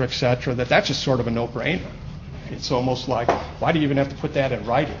cetera, that's just sort of a no-brainer. It's almost like, why do you even have to put that in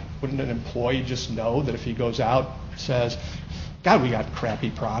writing? Wouldn't an employee just know that if he goes out and says, God, we got crappy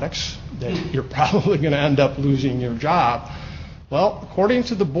products, that you're probably going to end up losing your job? Well, according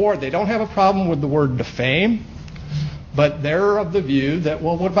to the board, they don't have a problem with the word defame, but they're of the view that,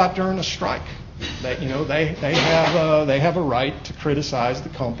 well, what about during a strike? That, you know, they have a right to criticize the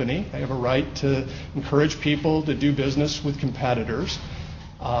company. They have a right to encourage people to do business with competitors.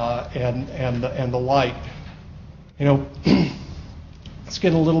 And the like. You know, it's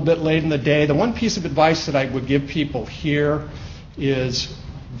getting a little bit late in the day. The one piece of advice that I would give people here is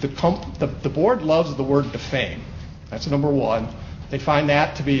the board loves the word defame. That's number one. They find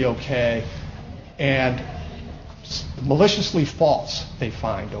that to be okay. And maliciously false they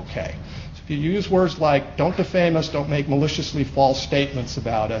find okay. So if you use words like don't defame us, don't make maliciously false statements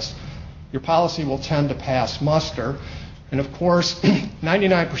about us, your policy will tend to pass muster. And of course,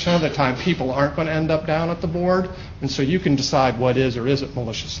 99% of the time, people aren't going to end up down at the board, and so you can decide what is or isn't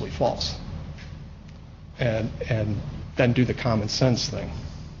maliciously false, and then do the common sense thing.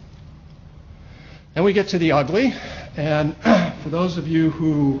 Then we get to the ugly, and for those of you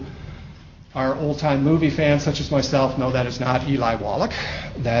who are old-time movie fans, such as myself, know that is not Eli Wallach.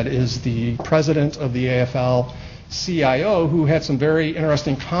 That is the president of the AFL-CIO, who had some very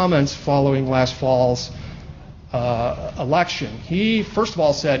interesting comments following last fall's election. He, first of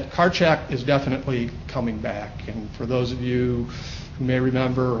all, said card check is definitely coming back. And for those of you who may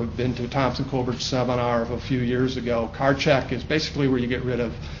remember or have been to Thompson Colbert's seminar of a few years ago, card check is basically where you get rid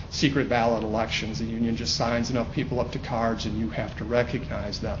of secret ballot elections. The union just signs enough people up to cards and you have to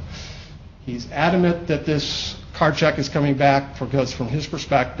recognize them. He's adamant that this card check is coming back because from his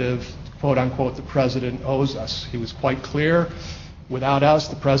perspective, quote unquote, the president owes us. He was quite clear. Without us,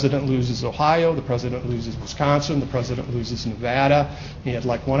 the president loses Ohio, the president loses Wisconsin, the president loses Nevada. He had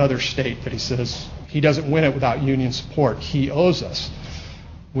like one other state that he says he doesn't win it without union support. He owes us.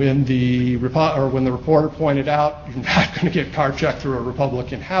 When the reporter pointed out you're not going to get card check through a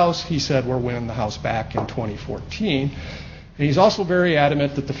Republican House, he said we're winning the House back in 2014. And he's also very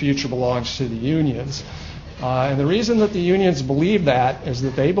adamant that the future belongs to the unions. And the reason that the unions believe that is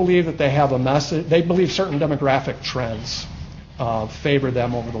that they believe that they have a message, they believe certain demographic trends favor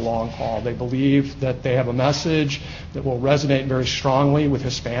them over the long haul. They believe that they have a message that will resonate very strongly with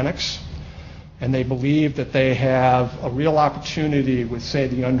Hispanics, and they believe that they have a real opportunity with, say,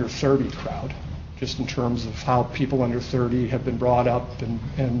 the under 30 crowd, just in terms of how people under 30 have been brought up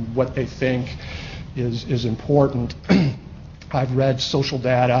and what they think is important. I've read social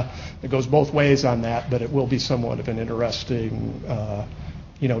data that goes both ways on that, but it will be somewhat of an interesting,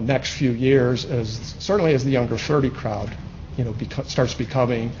 next few years, certainly as the under 30 crowd, starts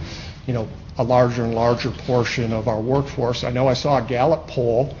becoming, a larger and larger portion of our workforce. I know I saw a Gallup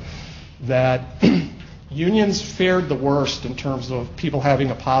poll that unions fared the worst in terms of people having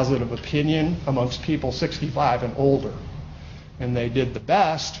a positive opinion amongst people 65 and older, and they did the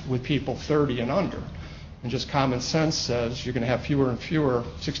best with people 30 and under. And just common sense says you're going to have fewer and fewer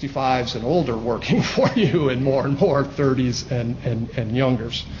 65s and older working for you, and more 30s and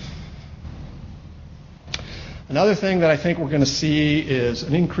youngers. Another thing that I think we're going to see is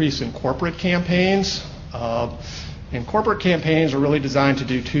an increase in corporate campaigns. And corporate campaigns are really designed to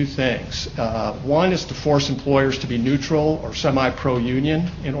do two things. One is to force employers to be neutral or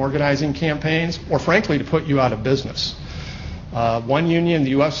semi-pro-union in organizing campaigns, or frankly, to put you out of business. One union,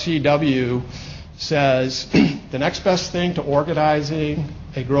 the UFCW, says the next best thing to organizing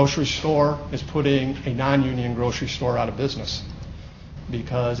a grocery store is putting a non-union grocery store out of business.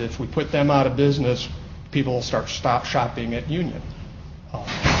 Because if we put them out of business, people will stop shopping at union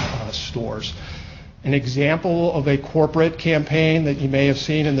stores. An example of a corporate campaign that you may have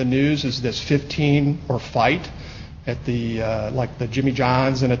seen in the news is this 15 or fight at the Jimmy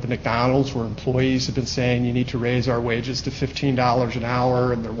John's and at the McDonald's, where employees have been saying you need to raise our wages to $15 an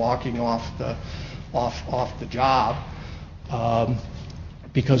hour, and they're walking off the job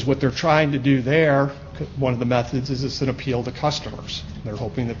because what they're trying to do there, one of the methods is it's an appeal to customers. They're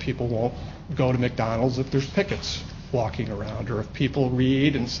hoping that people won't go to McDonald's if there's pickets walking around, or if people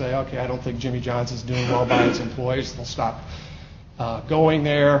read and say, okay, I don't think Jimmy John's is doing well by its employees, they'll stop going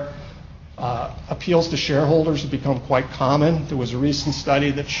there. Appeals to shareholders have become quite common. There was a recent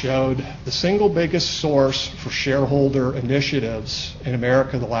study that showed the single biggest source for shareholder initiatives in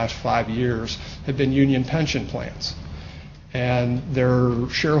America the last 5 years have been union pension plans. And their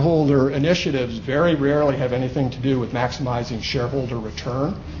shareholder initiatives very rarely have anything to do with maximizing shareholder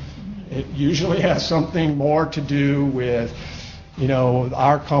return. It usually has something more to do with,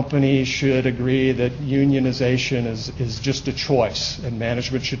 our company should agree that unionization is just a choice, and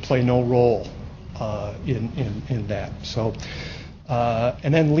management should play no role in that. So,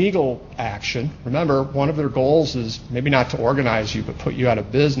 and then legal action. Remember, one of their goals is maybe not to organize you, but put you out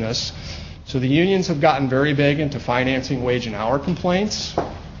of business. So the unions have gotten very big into financing wage and hour complaints.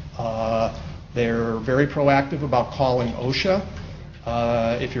 They're very proactive about calling OSHA.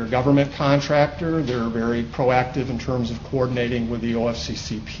 If you're a government contractor, they're very proactive in terms of coordinating with the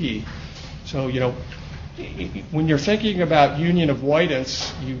OFCCP. So, when you're thinking about union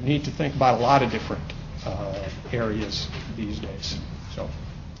avoidance, you need to think about a lot of different areas these days. So,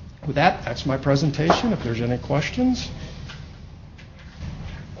 with that, that's my presentation. If there's any questions.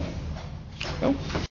 No?